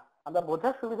হবে না। আমরা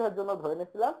বোঝার সুবিধার জন্য ধরে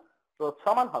নিয়েছিলাম রোধ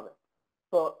সমান হবে।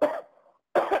 তো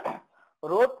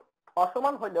রোধ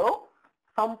অসমান হলেও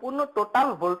সম্পূর্ণ টোটাল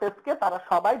ভোল্টেজকে তারা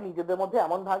সবাই নিজেদের মধ্যে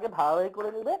এমন ভাগে ভাগাভাগি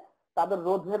করে নিবে, তাদের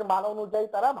রোধের মান অনুযায়ী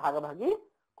তারা ভাগাভাগি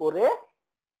করে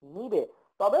নিবে।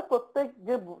 তবে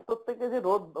প্রত্যেকে যে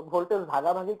রোধ ভোল্টেজ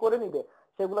ভাগাভাগি করে নিবে,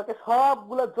 সেগুলোকে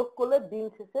সবগুলো যোগ করলে দিন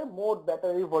শেষে মোট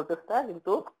ব্যাটারি ভোল্টেজটা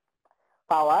কিন্তু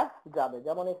পাওয়া যাবে।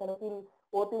 যেমন এখানে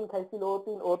ও3 খাইছিল,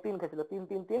 ও3 খাইছিল, 3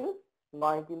 3 3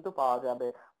 9 কিন্তু পাওয়া যাবে।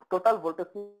 টোটাল ভোল্টেজ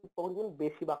কোনদিন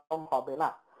বেশি বা কম হবে না।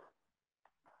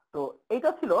 তো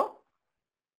এইটা ছিল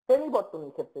শ্রেণী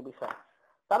বর্তনীর ক্ষেত্রে বিষয়।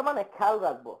 তার মানে খেয়াল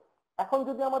রাখবো, এখন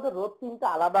যদি আমাদের রোধ তিনটা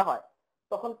আলাদা হয়,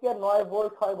 তখন কি আর 9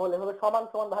 ভোল্ট 6 ভোল্ট এভাবে সমান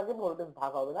সমান ভাগে ভোল্টেজ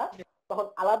ভাগ হবে না, তখন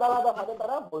আলাদা আলাদা ভাবে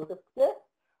তারা ভোল্টেজকে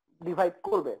ডিভাইড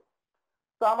করবে।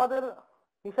 তো আমাদের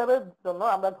হিসাবের জন্য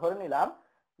আমরা ধরে নিলাম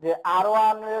যে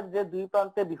R1 এর যে দুই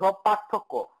প্রান্তে বিভব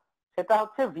পার্থক্য সেটা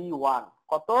হচ্ছে V1।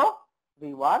 কত?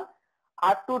 V1।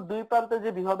 R2 এর দুই প্রান্তে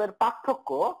যে বিভবের পার্থক্য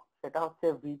সেটা হচ্ছে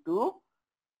V2।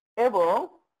 এবং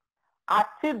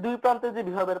R3 এর দুই প্রান্তে যে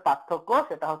বিভবের পার্থক্য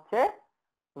সেটা হচ্ছে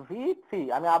V3।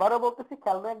 আমি আবারও বলতেছি,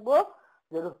 খেয়াল রাখবো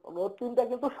যে রোধ তিনটা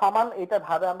কিন্তু সমান এটা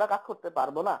ভাবে আমরা কাজ করতে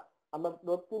পারবো না। আমরা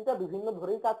রোধ তিনটা বিভিন্ন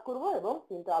ধরেই কাজ করব এবং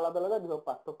তিনটা আলাদা আলাদা বিভব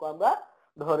পার্থক্য আমরা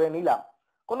ধরে নিলাম।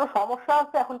 কোনো সমস্যা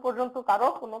আছে এখন পর্যন্ত কারো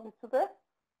কোনো কিছুতে?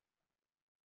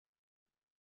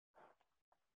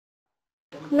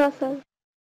 না স্যার।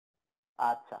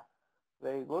 আচ্ছা,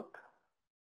 ভেরি গুড।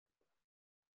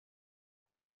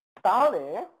 তাহলে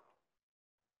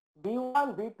V1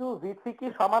 V2 V3 কি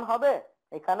সমান হবে?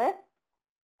 এখানে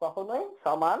কখনোই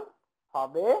সমান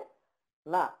হবে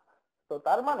না। তো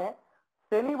তার মানে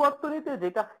শ্রেণী বর্তনীতে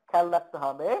যেটা খেয়াল রাখতে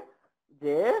হবে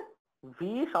যে V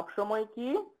সবসময় কি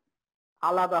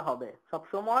আলাদা হবে,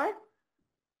 সবসময়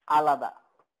আলাদা।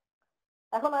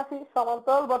 এখন আসি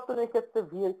সমান্তরাল বর্তনীর ক্ষেত্রে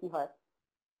V এর কি হয়।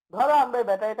 ধরো আমরা এই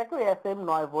ব্যাটারিটাকে SM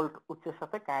 9 ভোল্ট উৎসের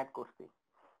সাথে কানেক্ট করছি।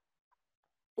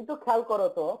 একটু খেয়াল করো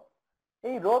তো,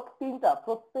 এই রোধ তিনটা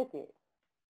প্রত্যেকে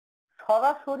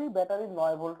সরাসরি ব্যাটারির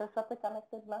 9 ভোল্টের সাথে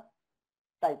কানেক্টেড না?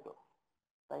 তাই তো,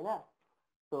 তাই না?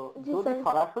 তো জি যদি স্যার।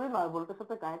 সরাসরি 9 ভোল্টের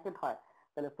সাথে কানেক্টেড হয়,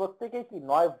 তাহলে প্রত্যেকে কি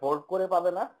 9 ভোল্ট করে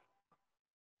পাবে না?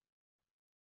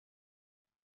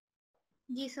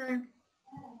 জি sir.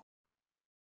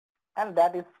 and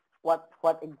that is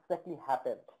what exactly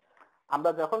happened.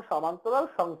 আমরা যখন সমান্তরাল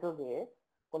সংযোগে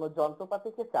কোনো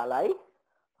যন্ত্রপাতিকে চালাই,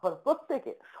 তখন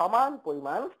প্রত্যেকে সমান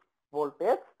পরিমাণ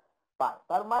ভোল্টেজ পায়।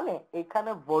 তার মানে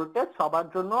এখানে ভোল্টেজ সবার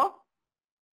জন্য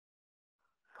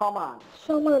সমান।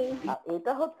 সমান। আর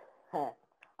এটা হচ্ছে হ্যাঁ,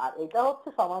 আর এটা হচ্ছে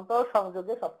সমান্তরাল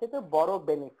সংযোগের সবচেয়ে বড়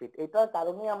বেনিফিট। এটার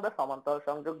কারণেই আমরা সমান্তরাল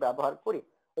সংযোগ ব্যবহার করি,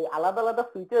 এই আলাদা আলাদা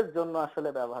সুইচের জন্য আসলে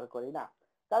ব্যবহার করি না।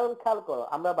 কারণ খেয়াল করো,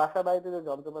 আমরা বাসা বাড়িতে যে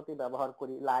যন্ত্রপাতি ব্যবহার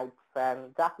করি, লাইট, ফ্যান,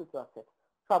 যা কিছু আছে,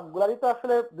 সবগুলারই তো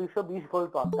আসলে 220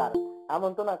 ভোল্ট দরকার।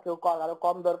 এমন তো না কেউ কারো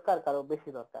কম দরকার, কারো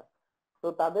বেশি দরকার। তো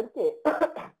তাদেরকে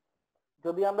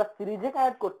যদি আমরা সিরিজে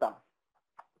কানেক্ট করতাম,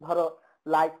 ধরো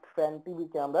লাইট, ফ্যান,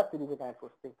 টিভিকে আমরা সিরিজে কানেক্ট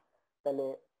করছি, তাহলে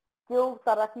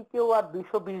তারা কি কেউ আর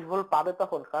 220 ভোল্ট পাবে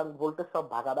তখন? কারণ ভোল্টেজ সব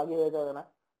ভাগাভাগি হয়ে যাবে না?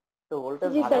 তো ভোল্টেজ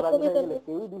জি স্যার, ভাগাভাগি কমে হয়ে যাবে। গেলে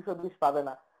কেউই 220 পাবে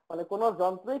না, মানে কোনো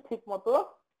যন্ত্রই ঠিক মতো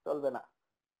চলবে না।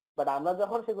 বাট আমরা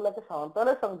যখন সেগুলোকে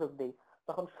সমান্তরালে সংযোগ দিই,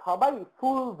 তখন সবাই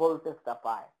ফুল ভোল্টেজটা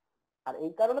পায়, আর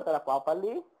এই কারণে তারা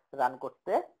প্রপারলি রান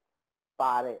করতে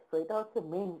পারে। তো এটা হচ্ছে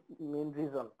মেইন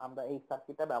রিজন আমরা এই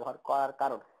সার্কিটটা ব্যবহার করার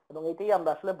কারণ, এবং এটাই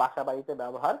আমরা আসলে বাসা বাড়িতে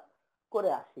ব্যবহার করে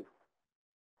আসি।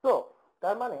 তো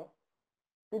তার মানে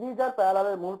সিরিজ আর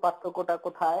প্যারালালের মূল পার্থক্যটা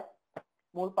কোথায়?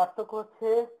 মূল পার্থক্য হচ্ছে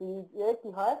সিরিজে কি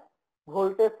হয়,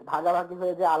 ভোল্টেজ ভাগাভাগি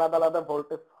হয়ে যায়, আলাদা আলাদা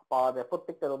ভোল্টেজ পাওয়া যায়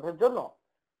প্রত্যেকটা রোধের জন্য।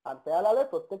 আর প্যারালালে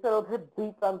প্রত্যেকটা রোধের দুই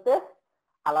প্রান্তে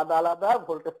আলাদা আলাদা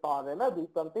ভোল্টেজ পাওয়া যায় না, দুই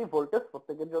প্রান্তেই ভোল্টেজ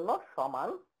প্রত্যেকের জন্য সমান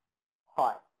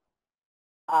হয়।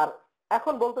 আর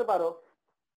এখন বলতে পারো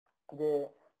যে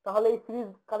তাহলে এই সিরিজ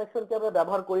কানেকশন কি আমরা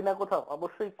ব্যবহার করি না কোথাও?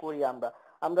 অবশ্যই করি। আমরা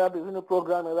আমরা বিভিন্ন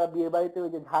প্রোগ্রামে বা বিয়ে বাড়িতে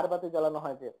ওই যে ঝাড়বাতি জ্বালানো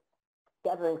হয়, যে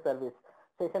ক্যাটারিং সার্ভিস,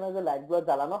 সেখানে যে লাইট গুলো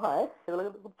জ্বালানো হয় সেগুলো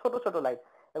কিন্তু খুব ছোট ছোট লাইট,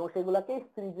 এবং সেগুলোকে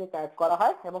সিরিজে কানেক্ট করা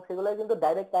হয়, এবং সেগুলো কিন্তু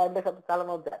ডাইরেক্ট কারেন্টের সাথে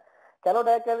চালানো যায়। কেন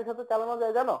ডাইরেক্ট কারেন্টের সাথে চালানো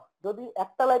যায় জানো? যদি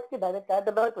একটা লাইটকে ডাইরেক্ট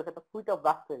কারেন্টে দেওয়া হতো, সেটা সুইচ অফ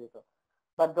ব্লাস্ট হয়ে যেত।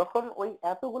 বাট যখন ওই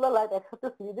এতগুলো লাইট একসাথে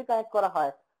সিরিজে কানেক্ট করা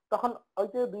হয়, তখন ওই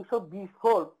যে 220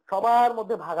 ভোল্ট সবার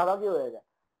মধ্যে ভাগাভাগি হয়ে যায়।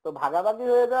 তো ভাগাভাগি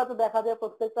হয়ে যাওয়া তো দেখা যায়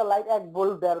প্রত্যেকটা লাইট 1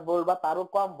 ভোল্ট, 1.5 ভোল্ট বা তারও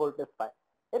কম ভোল্টেজ পায়।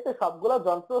 এতে সবগুলো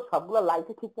যন্ত্র, সবগুলো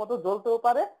লাইটই ঠিক মতো জ্বলতেও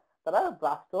পারে, তারা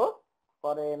ব্লাস্টও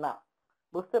করে না।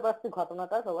 বুঝতে পারছি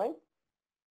ঘটনাটা সবাই?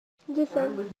 জি স্যার।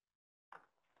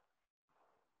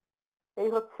 এই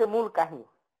হচ্ছে মূল কাহিনী।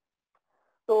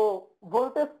 তো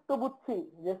ভোল্টেজ তো বুঝছি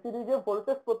যে সিরিজে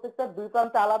ভোল্টেজ প্রত্যেকটা দুই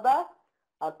প্রান্তে আলাদা,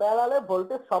 আর প্যারালালে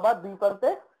ভোল্টেজ সবার দুই প্রান্তে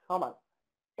সমান।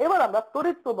 এবার আমরা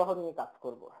তড়িৎ প্রবাহ নিয়ে কাজ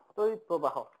করব। তড়িৎ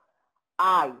প্রবাহ,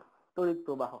 আই, তড়িৎ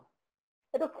প্রবাহ।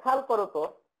 একটু খেয়াল করো তো,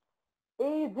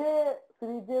 এই যে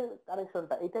সিরিজের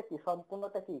কানেকশনটা, এটা কি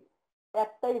সম্পূর্ণটা কি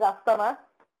একটাই রাস্তা না?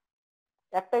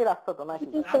 একটাই রাস্তা তো নাকি?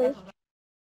 জি স্যার।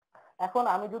 এখন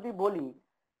আমি যদি বলি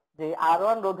যে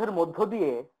R1 রোধের মধ্য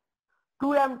দিয়ে 2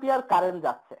 অ্যাম্পিয়ার কারেন্ট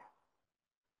যাচ্ছে,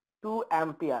 2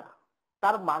 অ্যাম্পিয়ার,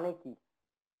 তার মানে কি?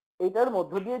 এটার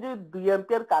মধ্য দিয়ে যদি 2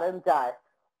 অ্যাম্পিয়ার কারেন্ট যায়,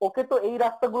 ওকে তো এই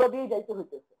রাস্তাগুলো দিয়েই যাইতে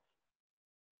হইতেছে।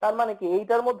 তার মানে কি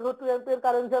এইটার মধ্যেও 2 অ্যাম্পিয়ার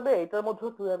কারেন্ট যাবে, এটার মধ্যেও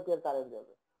 2 অ্যাম্পিয়ার কারেন্ট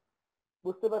যাবে।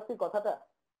 বুঝতে পারছি কথাটা?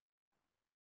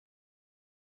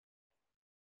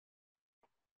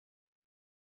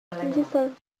 জি স্যার।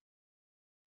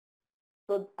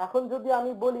 তো এখন যদি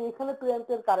আমি বলি এখানে 2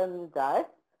 অ্যাম্পিয়ার কারেন্ট যায়,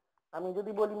 আমি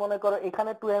যদি বলি মনে করো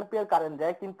এখানে 2 অ্যাম্পিয়ার কারেন্ট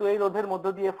যায়, কিন্তু এই রোধের মধ্য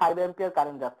দিয়ে 5 অ্যাম্পিয়ার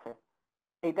কারেন্ট যাচ্ছে,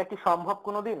 এটা কি সম্ভব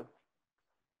কোনোদিন?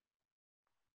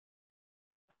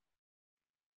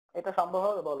 এটা সম্ভব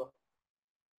হবে বলো?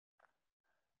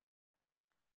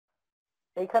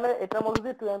 এইখানে এটার মধ্যে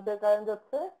দিয়ে 2 অ্যাম্পিয়ার কারেন্ট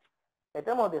যাচ্ছে,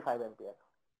 এটার মধ্যে 5 অ্যাম্পিয়ার,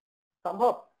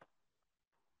 সম্ভব?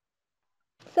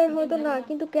 স্যার হয়তো না,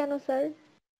 কিন্তু কেন স্যার?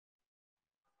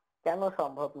 কেন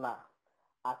সম্ভব না?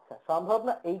 আচ্ছা, সম্ভব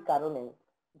না এই কারণে,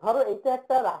 ধরো এটা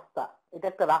একটা রাস্তা, এটা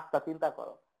একটা রাস্তা, চিন্তা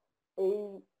করো। এই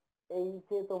এই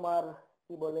যে তোমার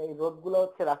কি বলে, এই রোডগুলো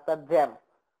হচ্ছে রাস্তার জ্যাম।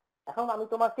 এখন আমি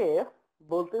তোমাকে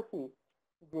বলতেছি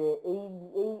যে এই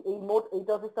এই এই মোট,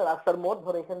 এইটা হচ্ছে একটা রাস্তার মোট,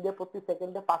 ধরো এখান দিয়ে প্রতি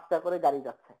সেকেন্ডে 5টা করে গাড়ি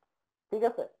যাচ্ছে, ঠিক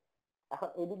আছে? এখন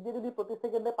এদিক দিয়ে যদি প্রতি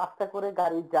সেকেন্ডে 5টা করে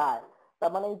গাড়ি যায়,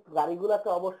 তার মানে এই গাড়িগুলোকে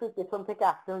অবশ্যই পেছন থেকে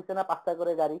আসতে হয়েছে না 5টা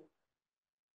করে গাড়ি,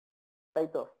 তাই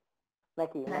তো?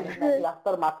 নাকি নাকি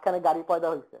রাস্তার মাঝখানে গাড়ি পয়দা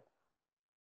হয়েছে?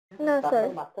 না স্যার।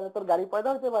 রাস্তার মাঝখানে তোর গাড়ি পয়দা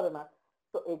হতে পারে না।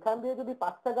 তো এখান দিয়ে যদি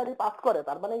 5টা গাড়ি পাস করে,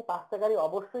 তার মানে এই 5টা গাড়ি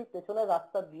অবশ্যই পেছনের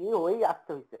রাস্তা দিয়ে হয়েই আসতে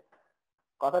হয়েছে।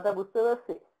 কথাটা বুঝতে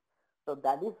পারছি? তো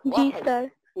that is G Y sir.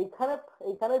 এখানে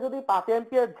এখানে যদি 5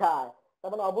 অ্যাম্পিয়ার যায়,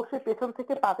 তার মানে অবশ্যই পেছন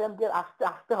থেকে 5 অ্যাম্পিয়ার আসতে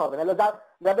আসতে হবে, নাহলে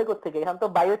যাবে কোত্থেকে? এখান তো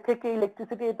বাইরের থেকে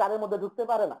ইলেকট্রিসিটি এই তারের মধ্যে ঢুকতে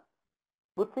পারে না।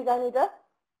 বুঝছি কাহিনীটা?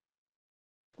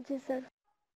 জি স্যার।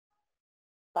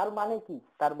 তার মানে কি?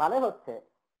 তার মানে হচ্ছে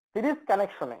সিরিজ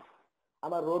কানেকশনে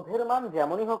আমার রোধের মান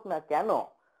যেমনই হোক না কেন,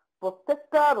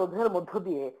 প্রত্যেকটা রোধের মধ্য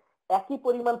দিয়ে একই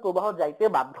পরিমাণ প্রবাহ যাইতে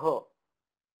বাধ্য।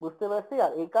 বুঝতে পারছি?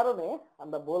 আর এই কারণে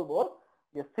আমরা বলবো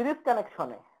যে সিরিজ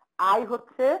কানেকশনে আই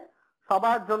হচ্ছে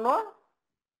সবার জন্য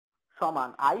সমান,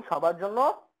 আই সবার জন্য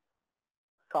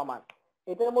সমান।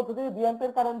 এটার মধ্যে যদি 2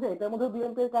 অ্যাম্পিয়ার কারেন্ট যায়, এটার মধ্যে 2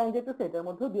 অ্যাম্পিয়ার কারেন্ট যেতেছে, এটার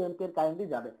মধ্যে 2 অ্যাম্পিয়ার কারেন্টই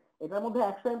যাবে। এটার মধ্যে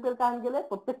 100 অ্যাম্পিয়ার কারেন্ট গেলে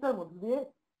প্রত্যেকটার মধ্যে দিয়ে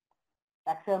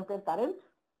 100 অ্যাম্পিয়ার কারেন্ট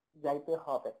যাইতে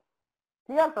হবে।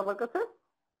 ঠিক আছে সবার কাছে?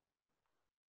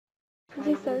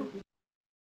 জি স্যার।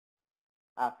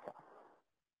 আচ্ছা,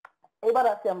 এবার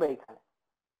আসি আমরা এখানে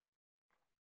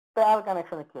প্যারাল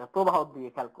কানেকশনে কি হয়, প্রবাহ দিয়ে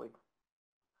খেয়াল করি।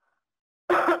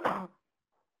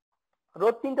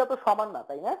 রোধ তিনটা তো সমান না,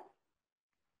 তাই না?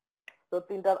 রোধ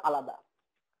তিনটার আলাদা,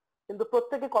 কিন্তু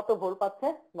প্রত্যেকে কত ভোল্ট পাচ্ছে?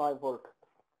 9 ভোল্ট।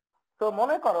 তো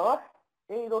মনে করো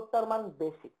এই রোধটার মান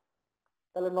বেশি,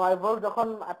 তাহলে 9 ভোল্ট যখন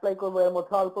অ্যাপ্লাই করবো এর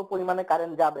মধ্যে অল্প পরিমাণে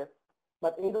কারেন্ট যাবে।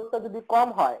 বাট এই রোধটা যদি কম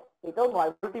হয়, এটাও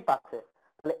 9 ভোল্টই পাচ্ছে,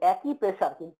 তাহলে একই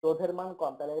প্রেসার কিন্তু রোধের মান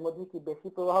কম, তাহলে এর মধ্যে কি বেশি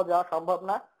প্রবাহ যাওয়া সম্ভব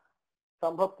না?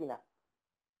 সম্ভব কিনা?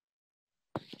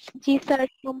 জি স্যার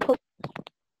সম্ভব।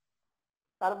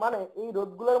 তার মানে এই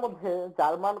রোধগুলোর মধ্যে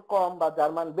যার মান কম বা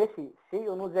যার মান বেশি, সেই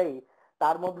অনুযায়ী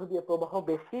তার মধ্যে দিয়ে প্রবাহ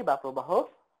বেশি বা প্রবাহ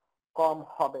কম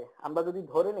হবে। আমরা যদি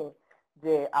ধরে নিই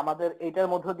যে আমাদের এটার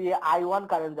মধ্যে দিয়ে I1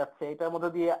 কারেন্ট যাচ্ছে, এটার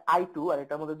মধ্যে দিয়ে I2, আর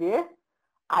এটার মধ্যে দিয়ে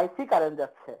I3 কারেন্ট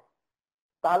যাচ্ছে,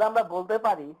 তাহলে আমরা বলতে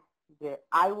পারি যে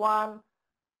I1,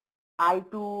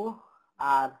 I2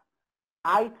 আর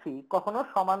I3 কখনো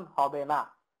সমান হবে না।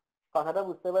 কথাটা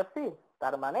বুঝতে পারছি?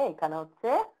 তার মানে এখানে হচ্ছে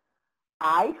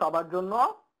I সবার জন্য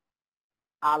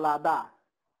আলাদা,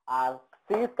 আর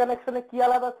সিরিজ কানেকশনে কি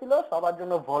আলাদা ছিল? সবার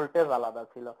জন্য ভোল্টেজ আলাদা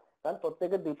ছিল, কারণ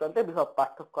প্রত্যেকের দুই প্রান্তে বিভব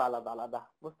পার্থক্য আলাদা আলাদা।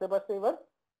 বুঝতে পারছো এবার?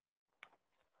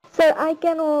 স্যার আই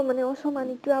কেন মানে অসমান,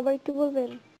 একটু আবার একটু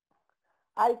বলবেন?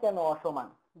 আই কেন অসমান?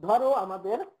 ধরো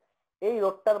আমাদের এই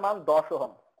রোধটার মান 10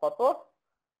 ওহম। কত?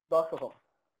 10 ওহম।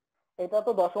 এটা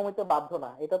তো 10 ওহম হইতে বাধ্য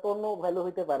না, এটা তো অন্য ভ্যালু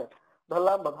হইতে পারে।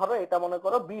 ধরো এটা মনে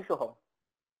করো 20 ওহম।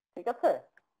 ঠিক আছে?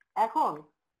 এখন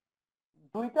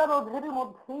দুইটা রোধের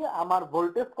মধ্যেই আমার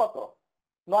ভোল্টেজ কত?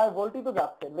 9 ভোল্টই তো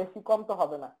যাচ্ছে, বেশি কম তো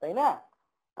হবে না, তাই না?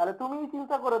 তাহলে তুমি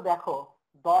চিন্তা করে দেখো,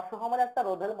 10 ওহমের একটা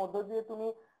রোধের মধ্যে দিয়ে তুমি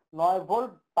 9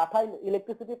 ভোল্ট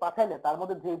ইলেকট্রিসিটি পাঠাইলে তার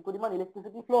মধ্যে যে পরিমাণ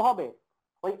ইলেকট্রিসিটি ফ্লো হবে,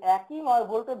 ওই একই 9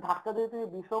 ভোল্টের ধাক্কা দিয়ে তুমি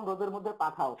 20 ওহম রোধের মধ্যে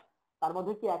পাঠাও, তার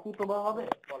মধ্যে কি একই প্রবাহ হবে?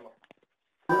 বলো।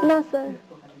 না স্যার।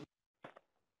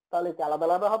 তাহলে কি আলাদা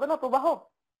আলাদা হবে না প্রবাহ?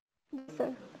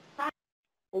 স্যার।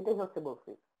 এটাই হচ্ছে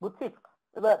বলছি, বুঝছিস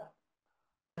এবার?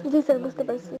 জি স্যার বুঝতে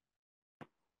পারছি।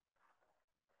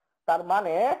 তার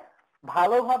মানে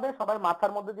ভালোভাবে সবার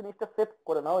মাথার মধ্যে জিনিসটা সেট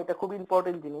করে নাও, এটা খুব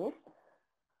ইম্পর্টেন্ট জিনিস।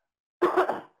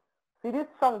 সিরিজ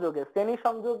সংযোগে, শ্রেণী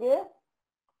সংযোগে,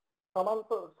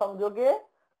 সমান্তর সংযোগে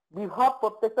বিভব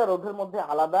প্রত্যেকটা রোধের মধ্যে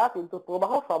আলাদা, কিন্তু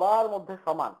প্রবাহ সবার মধ্যে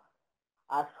সমান।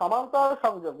 আর সমান্তরাল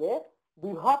সংযোগে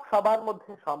বিভব সবার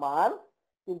মধ্যে সমান,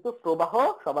 কিন্তু প্রবাহ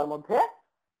সবার মধ্যে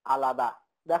আলাদা।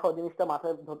 দেখো জিনিসটা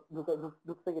মাথায়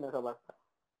ঢুকছে কিনা সবার?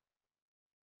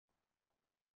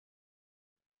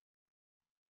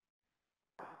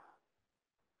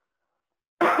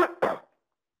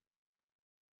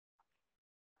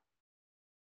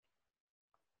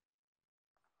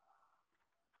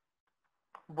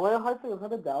 বইয়ে হয়তো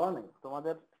এভাবে দেওয়া নেই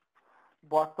তোমাদের।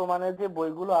 বর্তমানে যে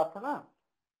বইগুলো আছে না,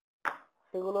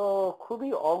 সেগুলো খুবই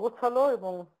অগোছালো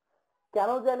এবং কেন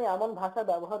জানি এমন ভাষা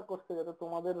ব্যবহার করছে যাতে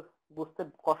তোমাদের বুঝতে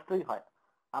কষ্টই হয়,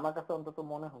 আমার কাছে অন্তত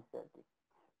মনে হচ্ছে আর কি।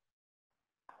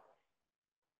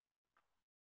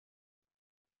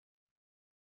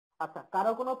 আচ্ছা,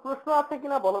 কারো কোনো প্রশ্ন আছে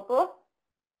কিনা বলো তো?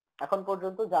 এখন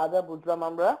পর্যন্ত যা যা বুঝলাম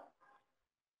আমরা।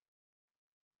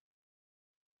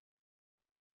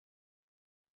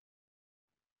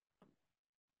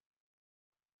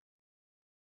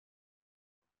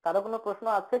 কারো কোনো প্রশ্ন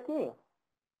আছে কি?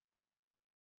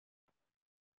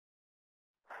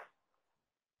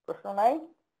 প্রশ্ন নাই?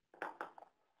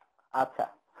 আচ্ছা,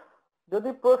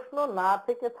 যদি প্রশ্ন না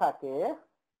থেকে থাকে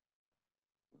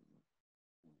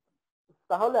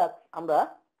তাহলে আমরা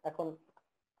এখন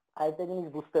আরেকটা জিনিস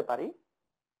বুঝতে পারি।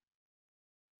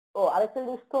 ও, আরেকটা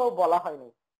জিনিস তো বলা হয়নি,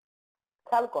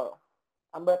 খেয়াল করো।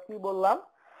 আমরা কি বললাম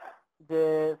যে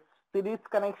সিরিজ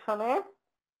কানেকশনে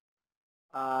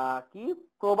কি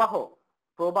প্রবাহ,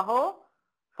 প্রবাহ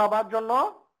সবার জন্য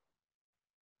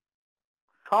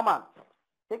সমান,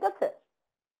 ঠিক আছে,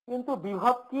 কিন্তু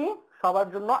বিভব কি সবার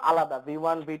জন্য আলাদা,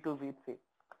 V1 V2 V3।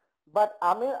 বাট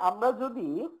আমরা যদি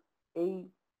এই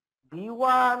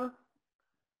V1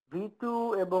 V2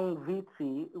 এবং V3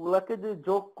 এগুলাকে যদি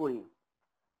যোগ করি,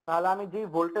 তাহলে আমি যে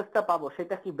ভোল্টেজটা পাবো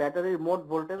সেটা কি ব্যাটারির মোট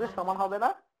ভোল্টেজের সমান হবে না?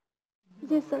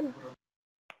 জি স্যার।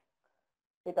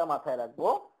 এটা মাথায় রাখবো।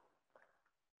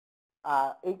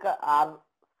 আর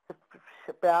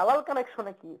প্যারালাল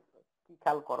কানেকশনে কি কি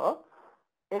খেয়াল করো,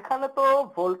 এখানে তো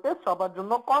ভোল্টেজ সবার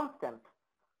জন্য কনস্ট্যান্ট,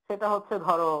 সেটা হচ্ছে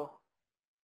ধরো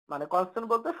মানে কনস্ট্যান্ট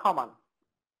বলতে সমান,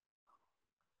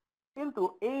 কিন্তু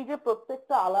এই যে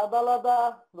প্রত্যেকটা আলাদা আলাদা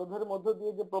রোধের মধ্য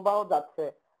দিয়ে যে প্রবাহ যাচ্ছে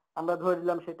আমরা ধরে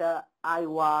নিলাম সেটা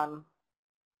I1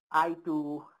 I2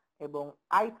 এবং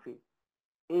I3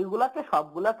 এইগুলাকে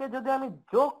সবগুলাকে যদি আমি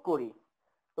যোগ করি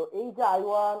তো এই যে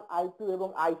I1 I2 এবং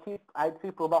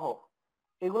I3 প্রবাহ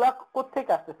এগুলা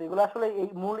কোত্থেকে আসতেছে এগুলো আসলে এই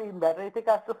মূল এই ব্যাটারি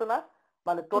থেকে আসতেছে না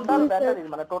মানে টোটাল জি স্যার। ব্যাটারি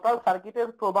মানে টোটাল সার্কিটের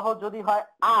প্রবাহ যদি হয়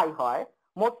I হয়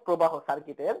মোট প্রবাহ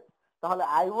সার্কিটের তাহলে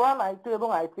I1 I2 এবং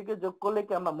I3 কে যোগ করলে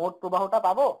কি আমরা মোট প্রবাহটা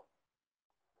পাবো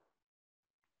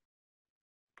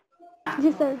জি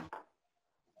স্যার।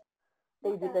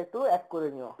 এই দুটো একটু এক করে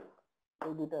নিও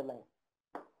এই দুইটা লাইন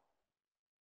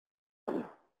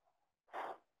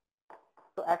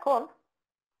তো এখন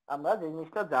আমরা যে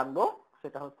জিনিসটা জানবো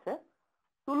সেটা হচ্ছে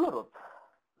তুল্যরোধ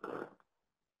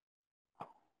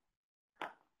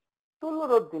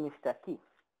তুল্যরোধ জিনিসটা কি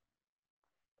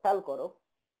খেয়াল করো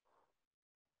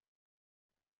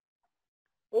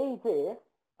এই যে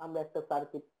আমরা একটা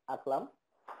সার্কিট আঁকলাম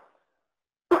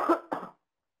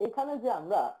এখানে যে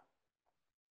আমরা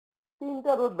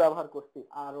তিনটা রোধ ব্যবহার করছি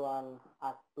R1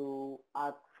 R2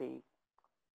 R3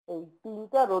 এই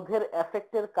তিনটা রোধের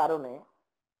এফেক্টের কারণে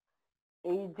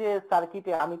এই যে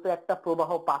সার্কিটে আমি তো একটা প্রবাহ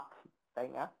পাচ্ছি তাই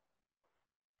না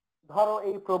ধরো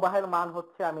এই প্রবাহের মান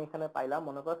হচ্ছে আমি এখানে পাইলাম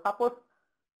মনে করো সাপোজ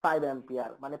 5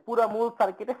 অ্যাম্পিয়ার মানে পুরো মূল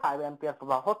সার্কিটে 5 অ্যাম্পিয়ার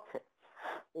প্রবাহ হচ্ছে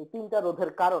এই তিনটা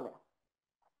রোধের কারণে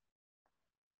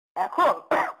এখন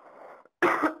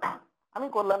আমি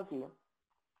করলাম কি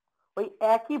ওই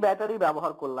একই ব্যাটারি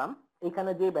ব্যবহার করলাম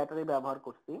এখানে যে ব্যাটারি ব্যবহার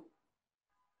করছি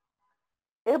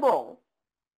এবং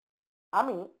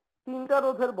আমি তিনটা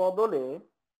রোধের বদলে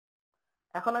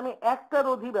এখন আমি একটা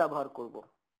রোধই ব্যবহার করব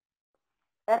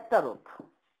একটা রোধ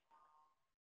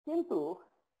কিন্তু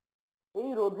এই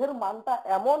রোধের মানটা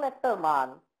এমন একটা মান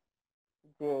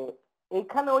যে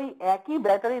এইখানে ওই একই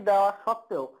ব্যাটারি দেওয়া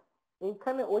সত্ত্বেও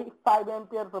এইখানে ওই 5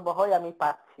 অ্যাম্পিয়ার প্রবাহই আমি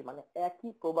পাচ্ছি মানে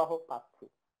একই প্রবাহ পাচ্ছি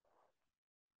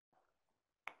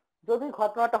যদি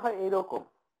ঘটনাটা হয় এরকম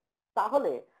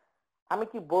তাহলে আমি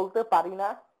কি বলতে পারি না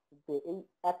যে এই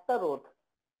একটা রোধ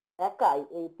একাই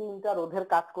এই তিনটা রোধের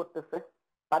কাজ করতেছে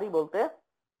পারি বলতে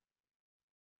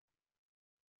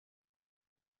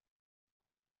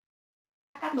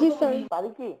জি স্যার। পারি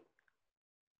কি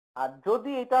আর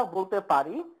যদি এটা বলতে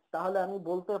পারি তাহলে আমি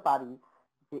বলতে পারি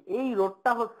যে এই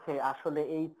রোধটা হচ্ছে আসলে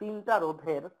এই তিনটা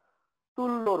রোধের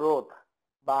তুল্য রোধ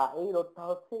বা এই রোধটা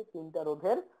হচ্ছে তিনটা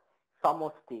রোধের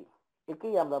সমষ্টি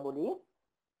একেই আমরা বলি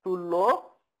তুল্য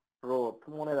রোধ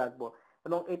মনে রাখবো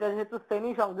এবং এটা যেহেতু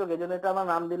শ্রেণী সংযোগ এজন্য এটা আমরা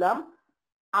নাম দিলাম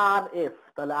RS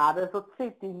তাহলে RS হচ্ছে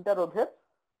এই তিনটা রোধের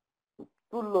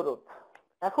তুল্য রোধ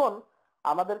এখন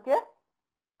আমাদেরকে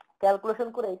ক্যালকুলেশন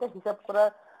করে এটা হিসাব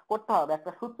করতে হবে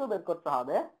একটা সূত্র বের করতে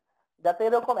হবে যাতে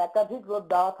এরকম একাধিক রোধ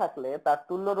দেওয়া থাকলে তার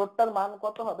তুল্য রোধটার মান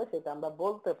কত হবে সেটা আমরা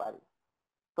বলতে পারি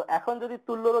তো এখন যদি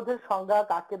তুল্য রোধের সংজ্ঞা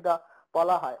কাকে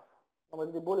বলা হয় আমরা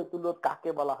যদি বলি তুল্য রোধ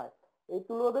কাকে বলা হয় এই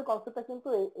তুল্য রোধের কনসেপ্টটা কিন্তু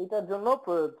এইটার জন্য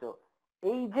প্রযোজ্য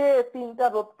এই যে তিনটা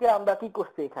রোধকে আমরা কি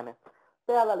করছি এখানে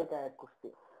প্যারালালি কানেক্ট করছি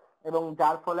এবং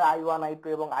যার ফলে I1 I2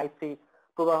 এবং I3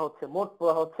 প্রবাহ হচ্ছে মোট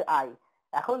প্রবাহ হচ্ছে I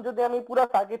এখন যদি আমি পুরো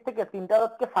সার্কিট থেকে তিনটা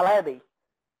রোধকে ফালায় দেই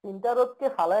তিনটা রোধকে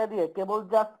ফালায় দিয়ে কেবল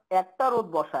জাস্ট একটা রোধ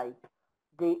বসাই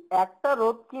যে একটা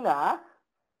রোধ কিনা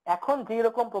এখন যে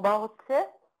রকম প্রবাহ হচ্ছে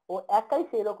ও একাই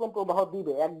সেই রকম প্রবাহ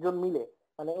দিবে একজন মিলে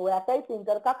মানে ও একাই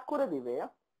তিনটার কাজ করে দিবে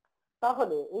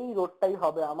তাহলে এই রোধটাই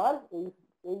হবে আমার এই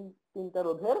এই তিনটা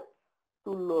রোধের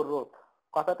তুল্য রোধ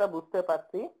কথাটা বুঝতে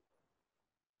পারছি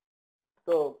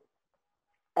তো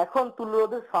এখন তুল্য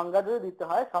রোধের সংজ্ঞা যদি দিতে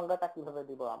হয় সংজ্ঞাটা কিভাবে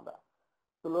দিব আমরা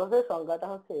তুল্য রোধের সংজ্ঞাটা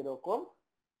হচ্ছে এরকম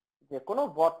যে কোনো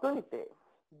বর্তনীতে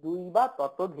দুই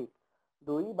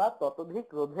বা ততোধিক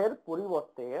রোধের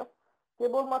পরিবর্তে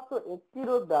কেবলমাত্র একটি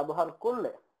রোধ ব্যবহার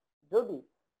করলে যদি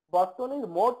বর্তনীর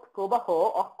মোট প্রবাহ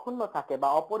অক্ষুণ্ণ থাকে বা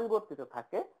অপরিবর্তিত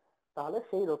থাকে তাহলে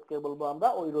সেই রোধকে বলবো আমরা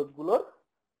ওই রোধগুলোর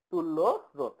তুল্য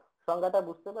রোধ সংজ্ঞাটা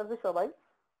বুঝতে পারছি সবাই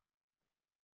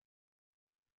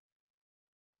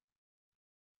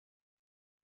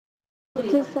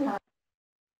জি স্যার।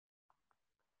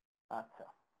 আচ্ছা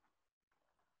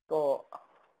তো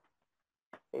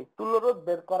এই তুল্য রোধ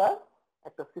বের করার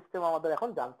একটা সিস্টেম আমাদের এখন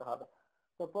জানতে হবে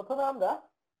তো প্রথমে আমরা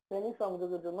শ্রেণী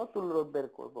সংযোগের জন্য তুল্য রোধ বের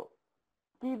করব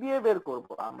কি দিয়ে বের করব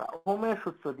আমরা ওহমের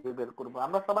সূত্র দিয়ে বের করব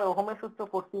আমরা সবাই ওহমের সূত্র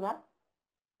পড়ছি না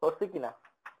পড়ছি কিনা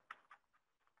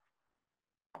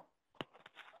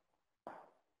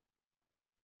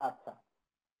আচ্ছা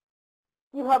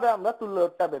কিভাবে আমরা তুল্য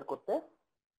রোধটা বের করতে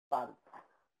পারি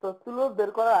তো তুল্য রোধ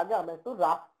বের করার আগে আমরা একটু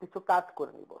রাফ কিছু কাজ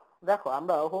করে নিব দেখো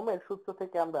আমরা ওহমের সূত্র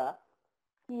থেকে আমরা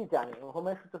কি জানি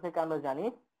ওহমের সূত্র থেকে আমরা জানি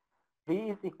V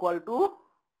is equal to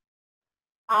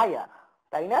IR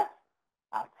তাই না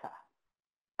আচ্ছা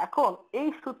এখন এই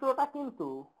সূত্রটা কিন্তু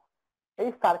এই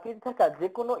সার্কিট থাকা যে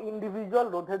কোনো ইন্ডিভিজুয়াল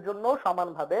রোধের জন্য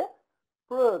সমানভাবে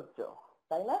প্রযোজ্য,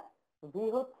 তাই না? ভি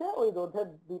হচ্ছে ওই রোধের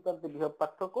দুই প্রান্তের বিভব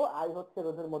পার্থক্য, আই হচ্ছে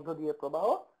রোধের মধ্য দিয়ে প্রবাহ,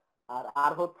 আর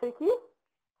আর হচ্ছে কি,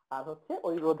 আর হচ্ছে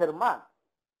ওই রোধের মান।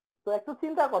 তো একটু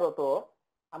চিন্তা করো তো,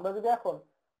 আমরা যদি এখন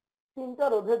তিনটা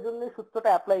রোধের জন্য সূত্রটা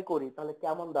অ্যাপ্লাই করি তাহলে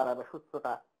কেমন দাঁড়াবে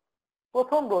সূত্রটা?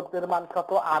 প্রথম রোধের মান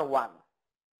কত? R1,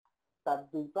 তার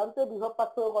দুই প্রান্তের বিভব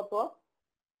পার্থক্য কত?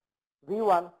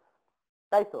 V1,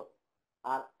 তাই তো।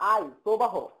 আর আই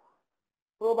প্রবাহ,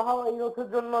 প্রবাহ এই রোধের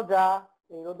জন্য যা,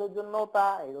 এই রোধের জন্য তা,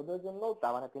 এই রোধের জন্য তা,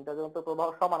 মানে তিনটার জন্য তো প্রবাহ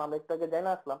সমান, আমরা একটু আগে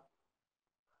জানা আসলাম।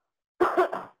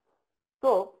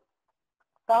 তো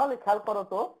তাহলে খেয়াল করো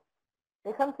তো,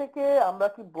 এখান থেকে আমরা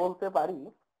কি বলতে পারি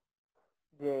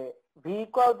যে ভি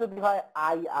ইকুয়াল যদি হয়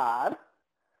আই আর,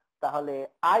 তাহলে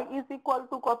আই ইজ ইকুয়াল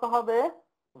টু কত হবে?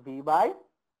 ভি বাই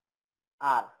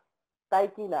আর, তাই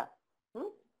কি না?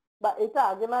 বা এটা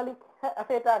আগে না লিখে,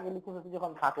 আচ্ছা এটা আগে লিখে ফেলছি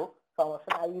যখন থাকুক,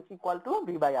 সমস্যা। I is equal to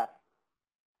V by আর।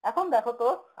 এখন দেখো তো,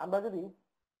 আমরা যদি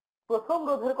প্রথম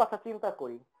রোধের কথা চিন্তা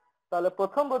করি তাহলে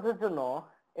প্রথম রোধের জন্য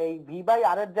এই ভি বাই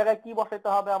আর এর জায়গায় কি বসাইতে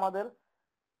হবে? আমাদের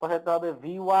বসাইতে হবে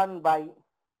V1 বাই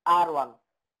R1,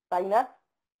 তাই না?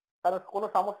 কারণ কোনো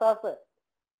সমস্যা আছে?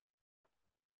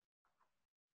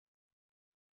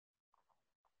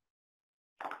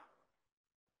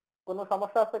 কোনো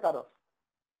সমস্যা আছে কারো?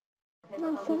 না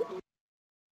স্যার।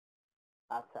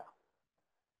 আচ্ছা,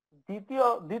 দ্বিতীয়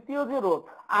দ্বিতীয় যে রোধ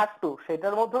R2,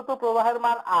 সেটার মধ্যে তো প্রবাহের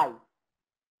মান I,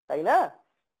 তাই না?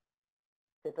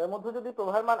 সেটার মধ্যে যদি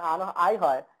প্রবাহের মান I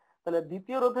হয় তাহলে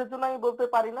দ্বিতীয় রোধের জন্য আমি বলতে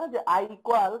পারি না যে I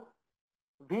equal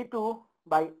V2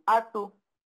 by R2,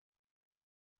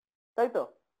 তাই তো?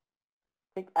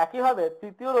 ঠিক একইভাবে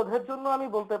তৃতীয় রোধের জন্য আমি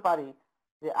বলতে পারি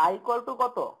যে I ইকুয়াল টু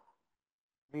কত?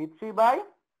 V3 by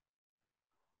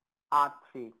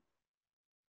R3।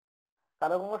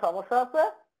 কারো কোনো সমস্যা আছে?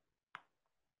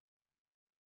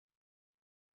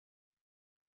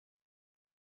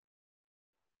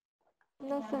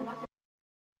 না স্যার।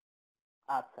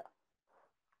 আচ্ছা,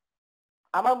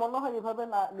 আমার মনে হয় এভাবে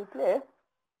না লিখলে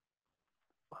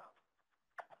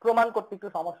প্রমাণ করতে একটু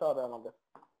সমস্যা হবে আমাদের।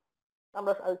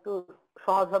 আমরা একটু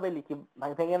সহজভাবে লিখি,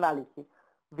 ভেঙে না লিখি।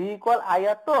 ভি ইকুয়াল আই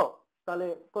আর, তো তাহলে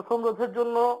প্রথম রোধের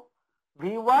জন্য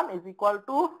V1 is equal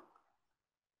to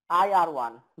I R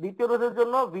one, দ্বিতীয় রোধের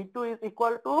জন্য V2 is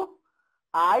equal to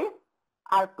I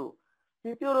R two,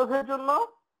 তৃতীয় রোধের জন্য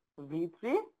V3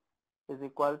 is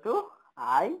equal to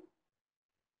I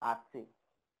R three.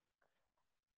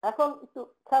 এখন একটু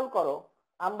খেয়াল করো,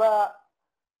 আমরা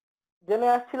জেনে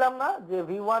আসছিলাম না যে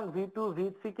V1 V2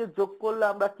 V3 কে যোগ করলে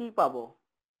আমরা কি পাবো?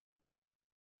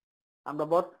 আমরা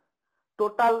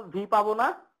টোটাল ভি পাবো না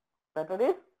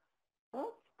ব্যাটারির,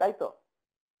 তাই তো?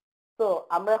 তো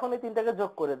আমরা এখন এই তিনটাকে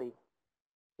যোগ করে দিই।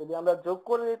 যদি আমরা যোগ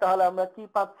করে দিই তাহলে আমরা কি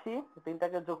পাচ্ছি?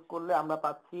 তিনটাকে যোগ করলে আমরা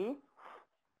পাচ্ছি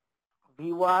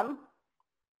V1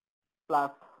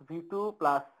 plus V2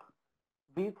 plus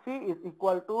V3 is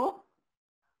equal to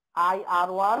I R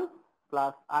one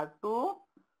plus R two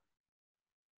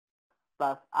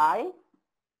plus I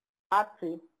R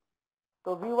three. তো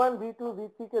V1 V2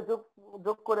 V3 কে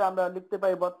যোগ করে আমরা লিখতে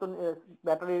পারি বর্তমান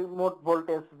ব্যাটারির মোট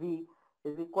voltage V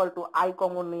is equal to I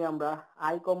common নিই আমরা,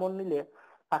 আই কমন নিলে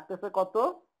থাকতেছে কত?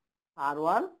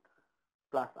 R1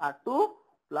 plus R2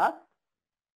 plus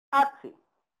R3।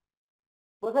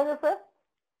 বোঝা গেছে?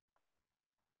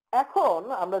 এখন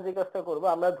আমরা যে কাজটা করব,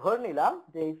 আমরা ধরে নিলাম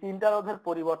যে এই তিনটা রোধের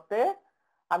পরিবর্তে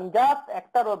আমি জাস্ট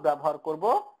একটা রোধ ব্যবহার করব,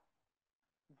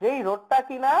 যেই রোধটা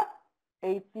কিনা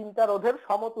এই তিনটা রোধের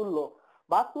সমতুল্য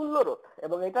বা তুল্য রোধ,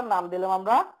 এবং এটার নাম দিলাম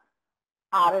আমরা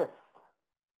RS।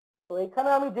 তো এখানে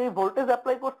আমি যেই ভোল্টেজ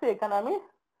অ্যাপ্লাই করছি এখানে আমি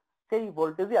সেই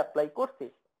ভোল্টেজই অ্যাপ্লাই করছি।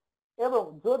 এবং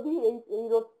যদি এই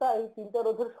রোধটা এই তিনটা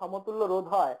রোধের সমতুল্য রোধ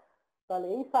হয় তাহলে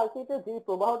এই সার্কিটে যে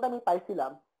প্রবাহটা আমি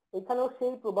পাইছিলাম এখানেও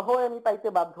সেই প্রবাহ আমি পাইতে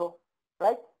বাধ্য,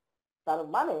 রাইট? তার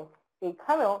মানে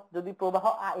এখানেও যদি প্রবাহ,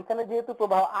 এখানে যেহেতু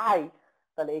প্রবাহ আই,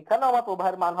 তাহলে এখানেও আমার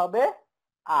প্রবাহের মান হবে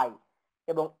আই।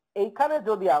 এবং এইখানে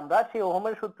যদি আমরা সেই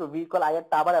ওহমের সূত্র ভি ইকুয়াল আই এর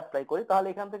আবার অ্যাপ্লাই করি তাহলে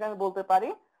এখান থেকে আমি বলতে পারি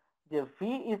যে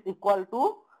V is equal to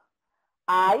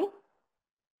I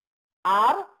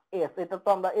R S. এটা তো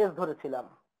আমরা এস ধরেছিলাম।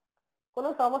 কোনো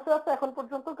সমস্যা আছে এখন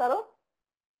পর্যন্ত কারো?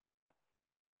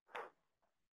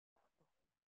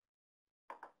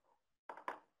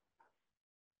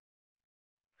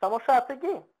 সমস্যা আছে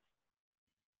কি?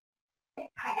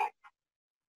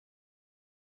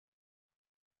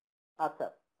 আচ্ছা,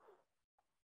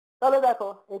 তাহলে দেখো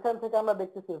এখান থেকে আমরা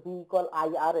দেখতেছি V equal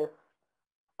I R S,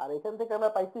 আর এখান থেকে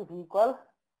আমরা পাইছি V equal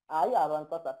I R one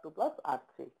plus R two plus R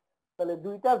three. তাহলে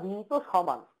দুইটা ভি তো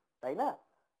সমান, তাই না?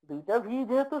 দুইটা ভি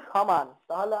যেহেতু সমান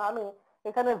তাহলে আমি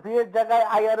এখানে ভি এর জায়গায়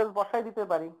আইআরএস বসাই দিতে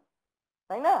পারি,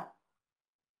 তাই না?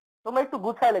 তোমরা একটু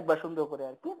গুছায় লিখবা সুন্দর করে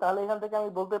আর কি, তাহলে এখান থেকে আমি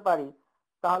বলতে পারি,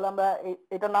 তাহলে আমরা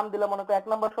এটা নাম দিলাম মনে করো 1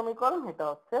 নম্বর সমীকরণ, এটা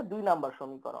হচ্ছে 2 নম্বর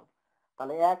সমীকরণ।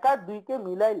 তাহলে 1 আর 2 কে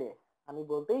মিলাইলে আমি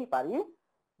বলতেই পারি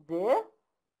যে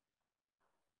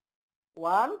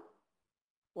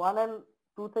 1 এন্ড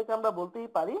 2 থেকে আমরা বলতেই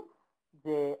পারি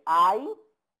যে I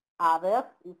R F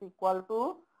is equal to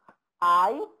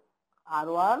I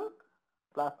R1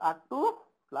 plus R2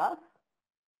 plus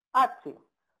R3।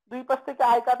 দুই পাশ থেকে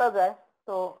আই কাটা যায়,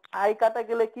 তো আই কাটা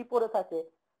গেলে কি পড়ে থাকে?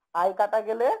 আই কাটা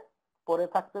গেলে পড়ে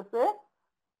থাকতেছে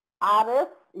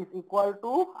RS is equal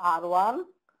to R1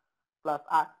 plus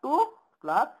R2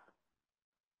 plus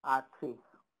R3।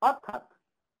 অর্থাৎ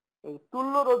এই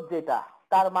তুল্য রোধ যেটা,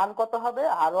 তার মান কত হবে?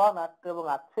 R1 R2 এবং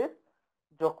R3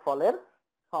 যোগফলের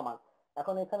সমান।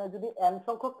 এখন এখানে যদি n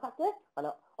সংখ্যক থাকে, মানে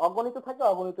অগণিত থাকে,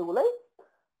 অগণিত গুলাই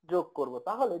যোগ করব,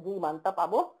 তাহলে যেই মানটা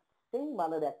পাবো সেই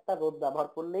মানের একটা রোধ ব্যবহার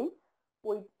করলেই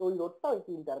ওই রোধটা ওই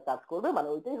তিনটার কাজ করবে, মানে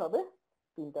ওইটাই হবে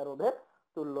তিনটা রোধের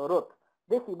তুল্য রোধ।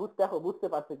 দেখি বুঝতে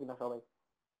পারছে কিনা সবাই?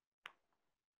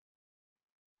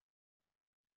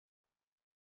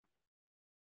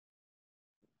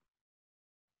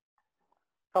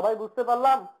 সবাই বুঝতে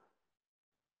পারলাম?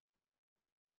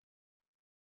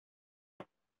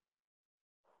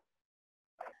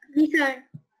 জি স্যার।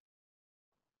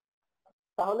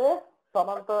 তাহলে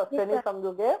সমান্তরাল শ্রেণী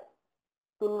সংযোগে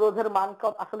তুল্য রোধের মান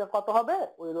আসলে কত হবে?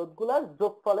 ওই রোধগুলোর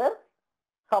যোগফলের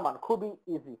সমান। খুবই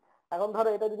ইজি। এখন ধরো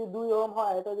এটা যদি 2 ওহম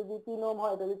হয়, এটা যদি 3 ওহম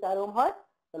হয়, এটা যদি 4 ওহম হয়,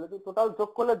 তাহলে তুই টোটাল যোগ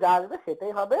করলে যা আসবে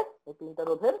সেটাই হবে এই তিনটা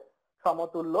রোধের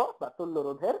সমতুল্য বা তুল্য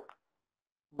রোধের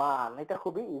মান। এটা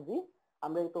খুবই ইজি,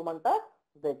 আমরা এই প্রমাণটা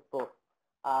দেখবো।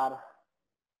 আর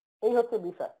এই হচ্ছে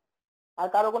বিষয়। আর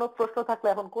কারো কোনো প্রশ্ন থাকলে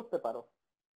এখন করতে পারো।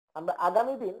 আমরা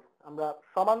আগামী দিন আমরা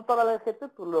সমান্তরালের ক্ষেত্রে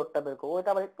তুল্য রোধটা বের করবো,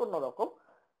 ওইটা আবার একটু অন্যরকম।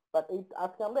 বাট এই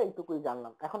আজকে আমরা এইটুকুই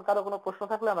জানলাম। এখন কারো কোনো প্রশ্ন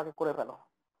থাকলে আমাকে করে ফেলো।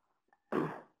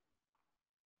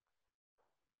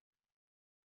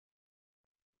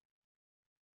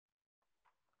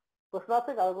 প্রশ্ন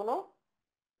আছে কারো কোনো?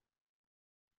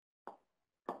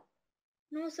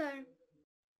 No sir.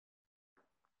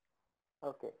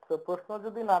 ওকে, তো প্রশ্ন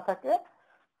যদি না থাকে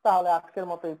তাহলে আজকের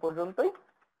মতো এই পর্যন্তই।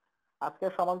 আজকে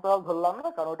সমান্তরাল ধরলাম না,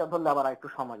 কারণ ওটা ধরলে আবার একটু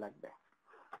সময় লাগবে।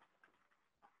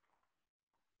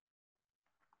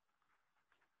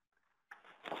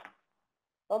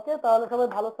 ওকে, তাহলে সবাই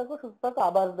ভালো থাকো, সুস্থ থাকো,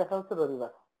 আবার দেখা হচ্ছে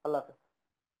রবিবার। আল্লাহ হাফেজ।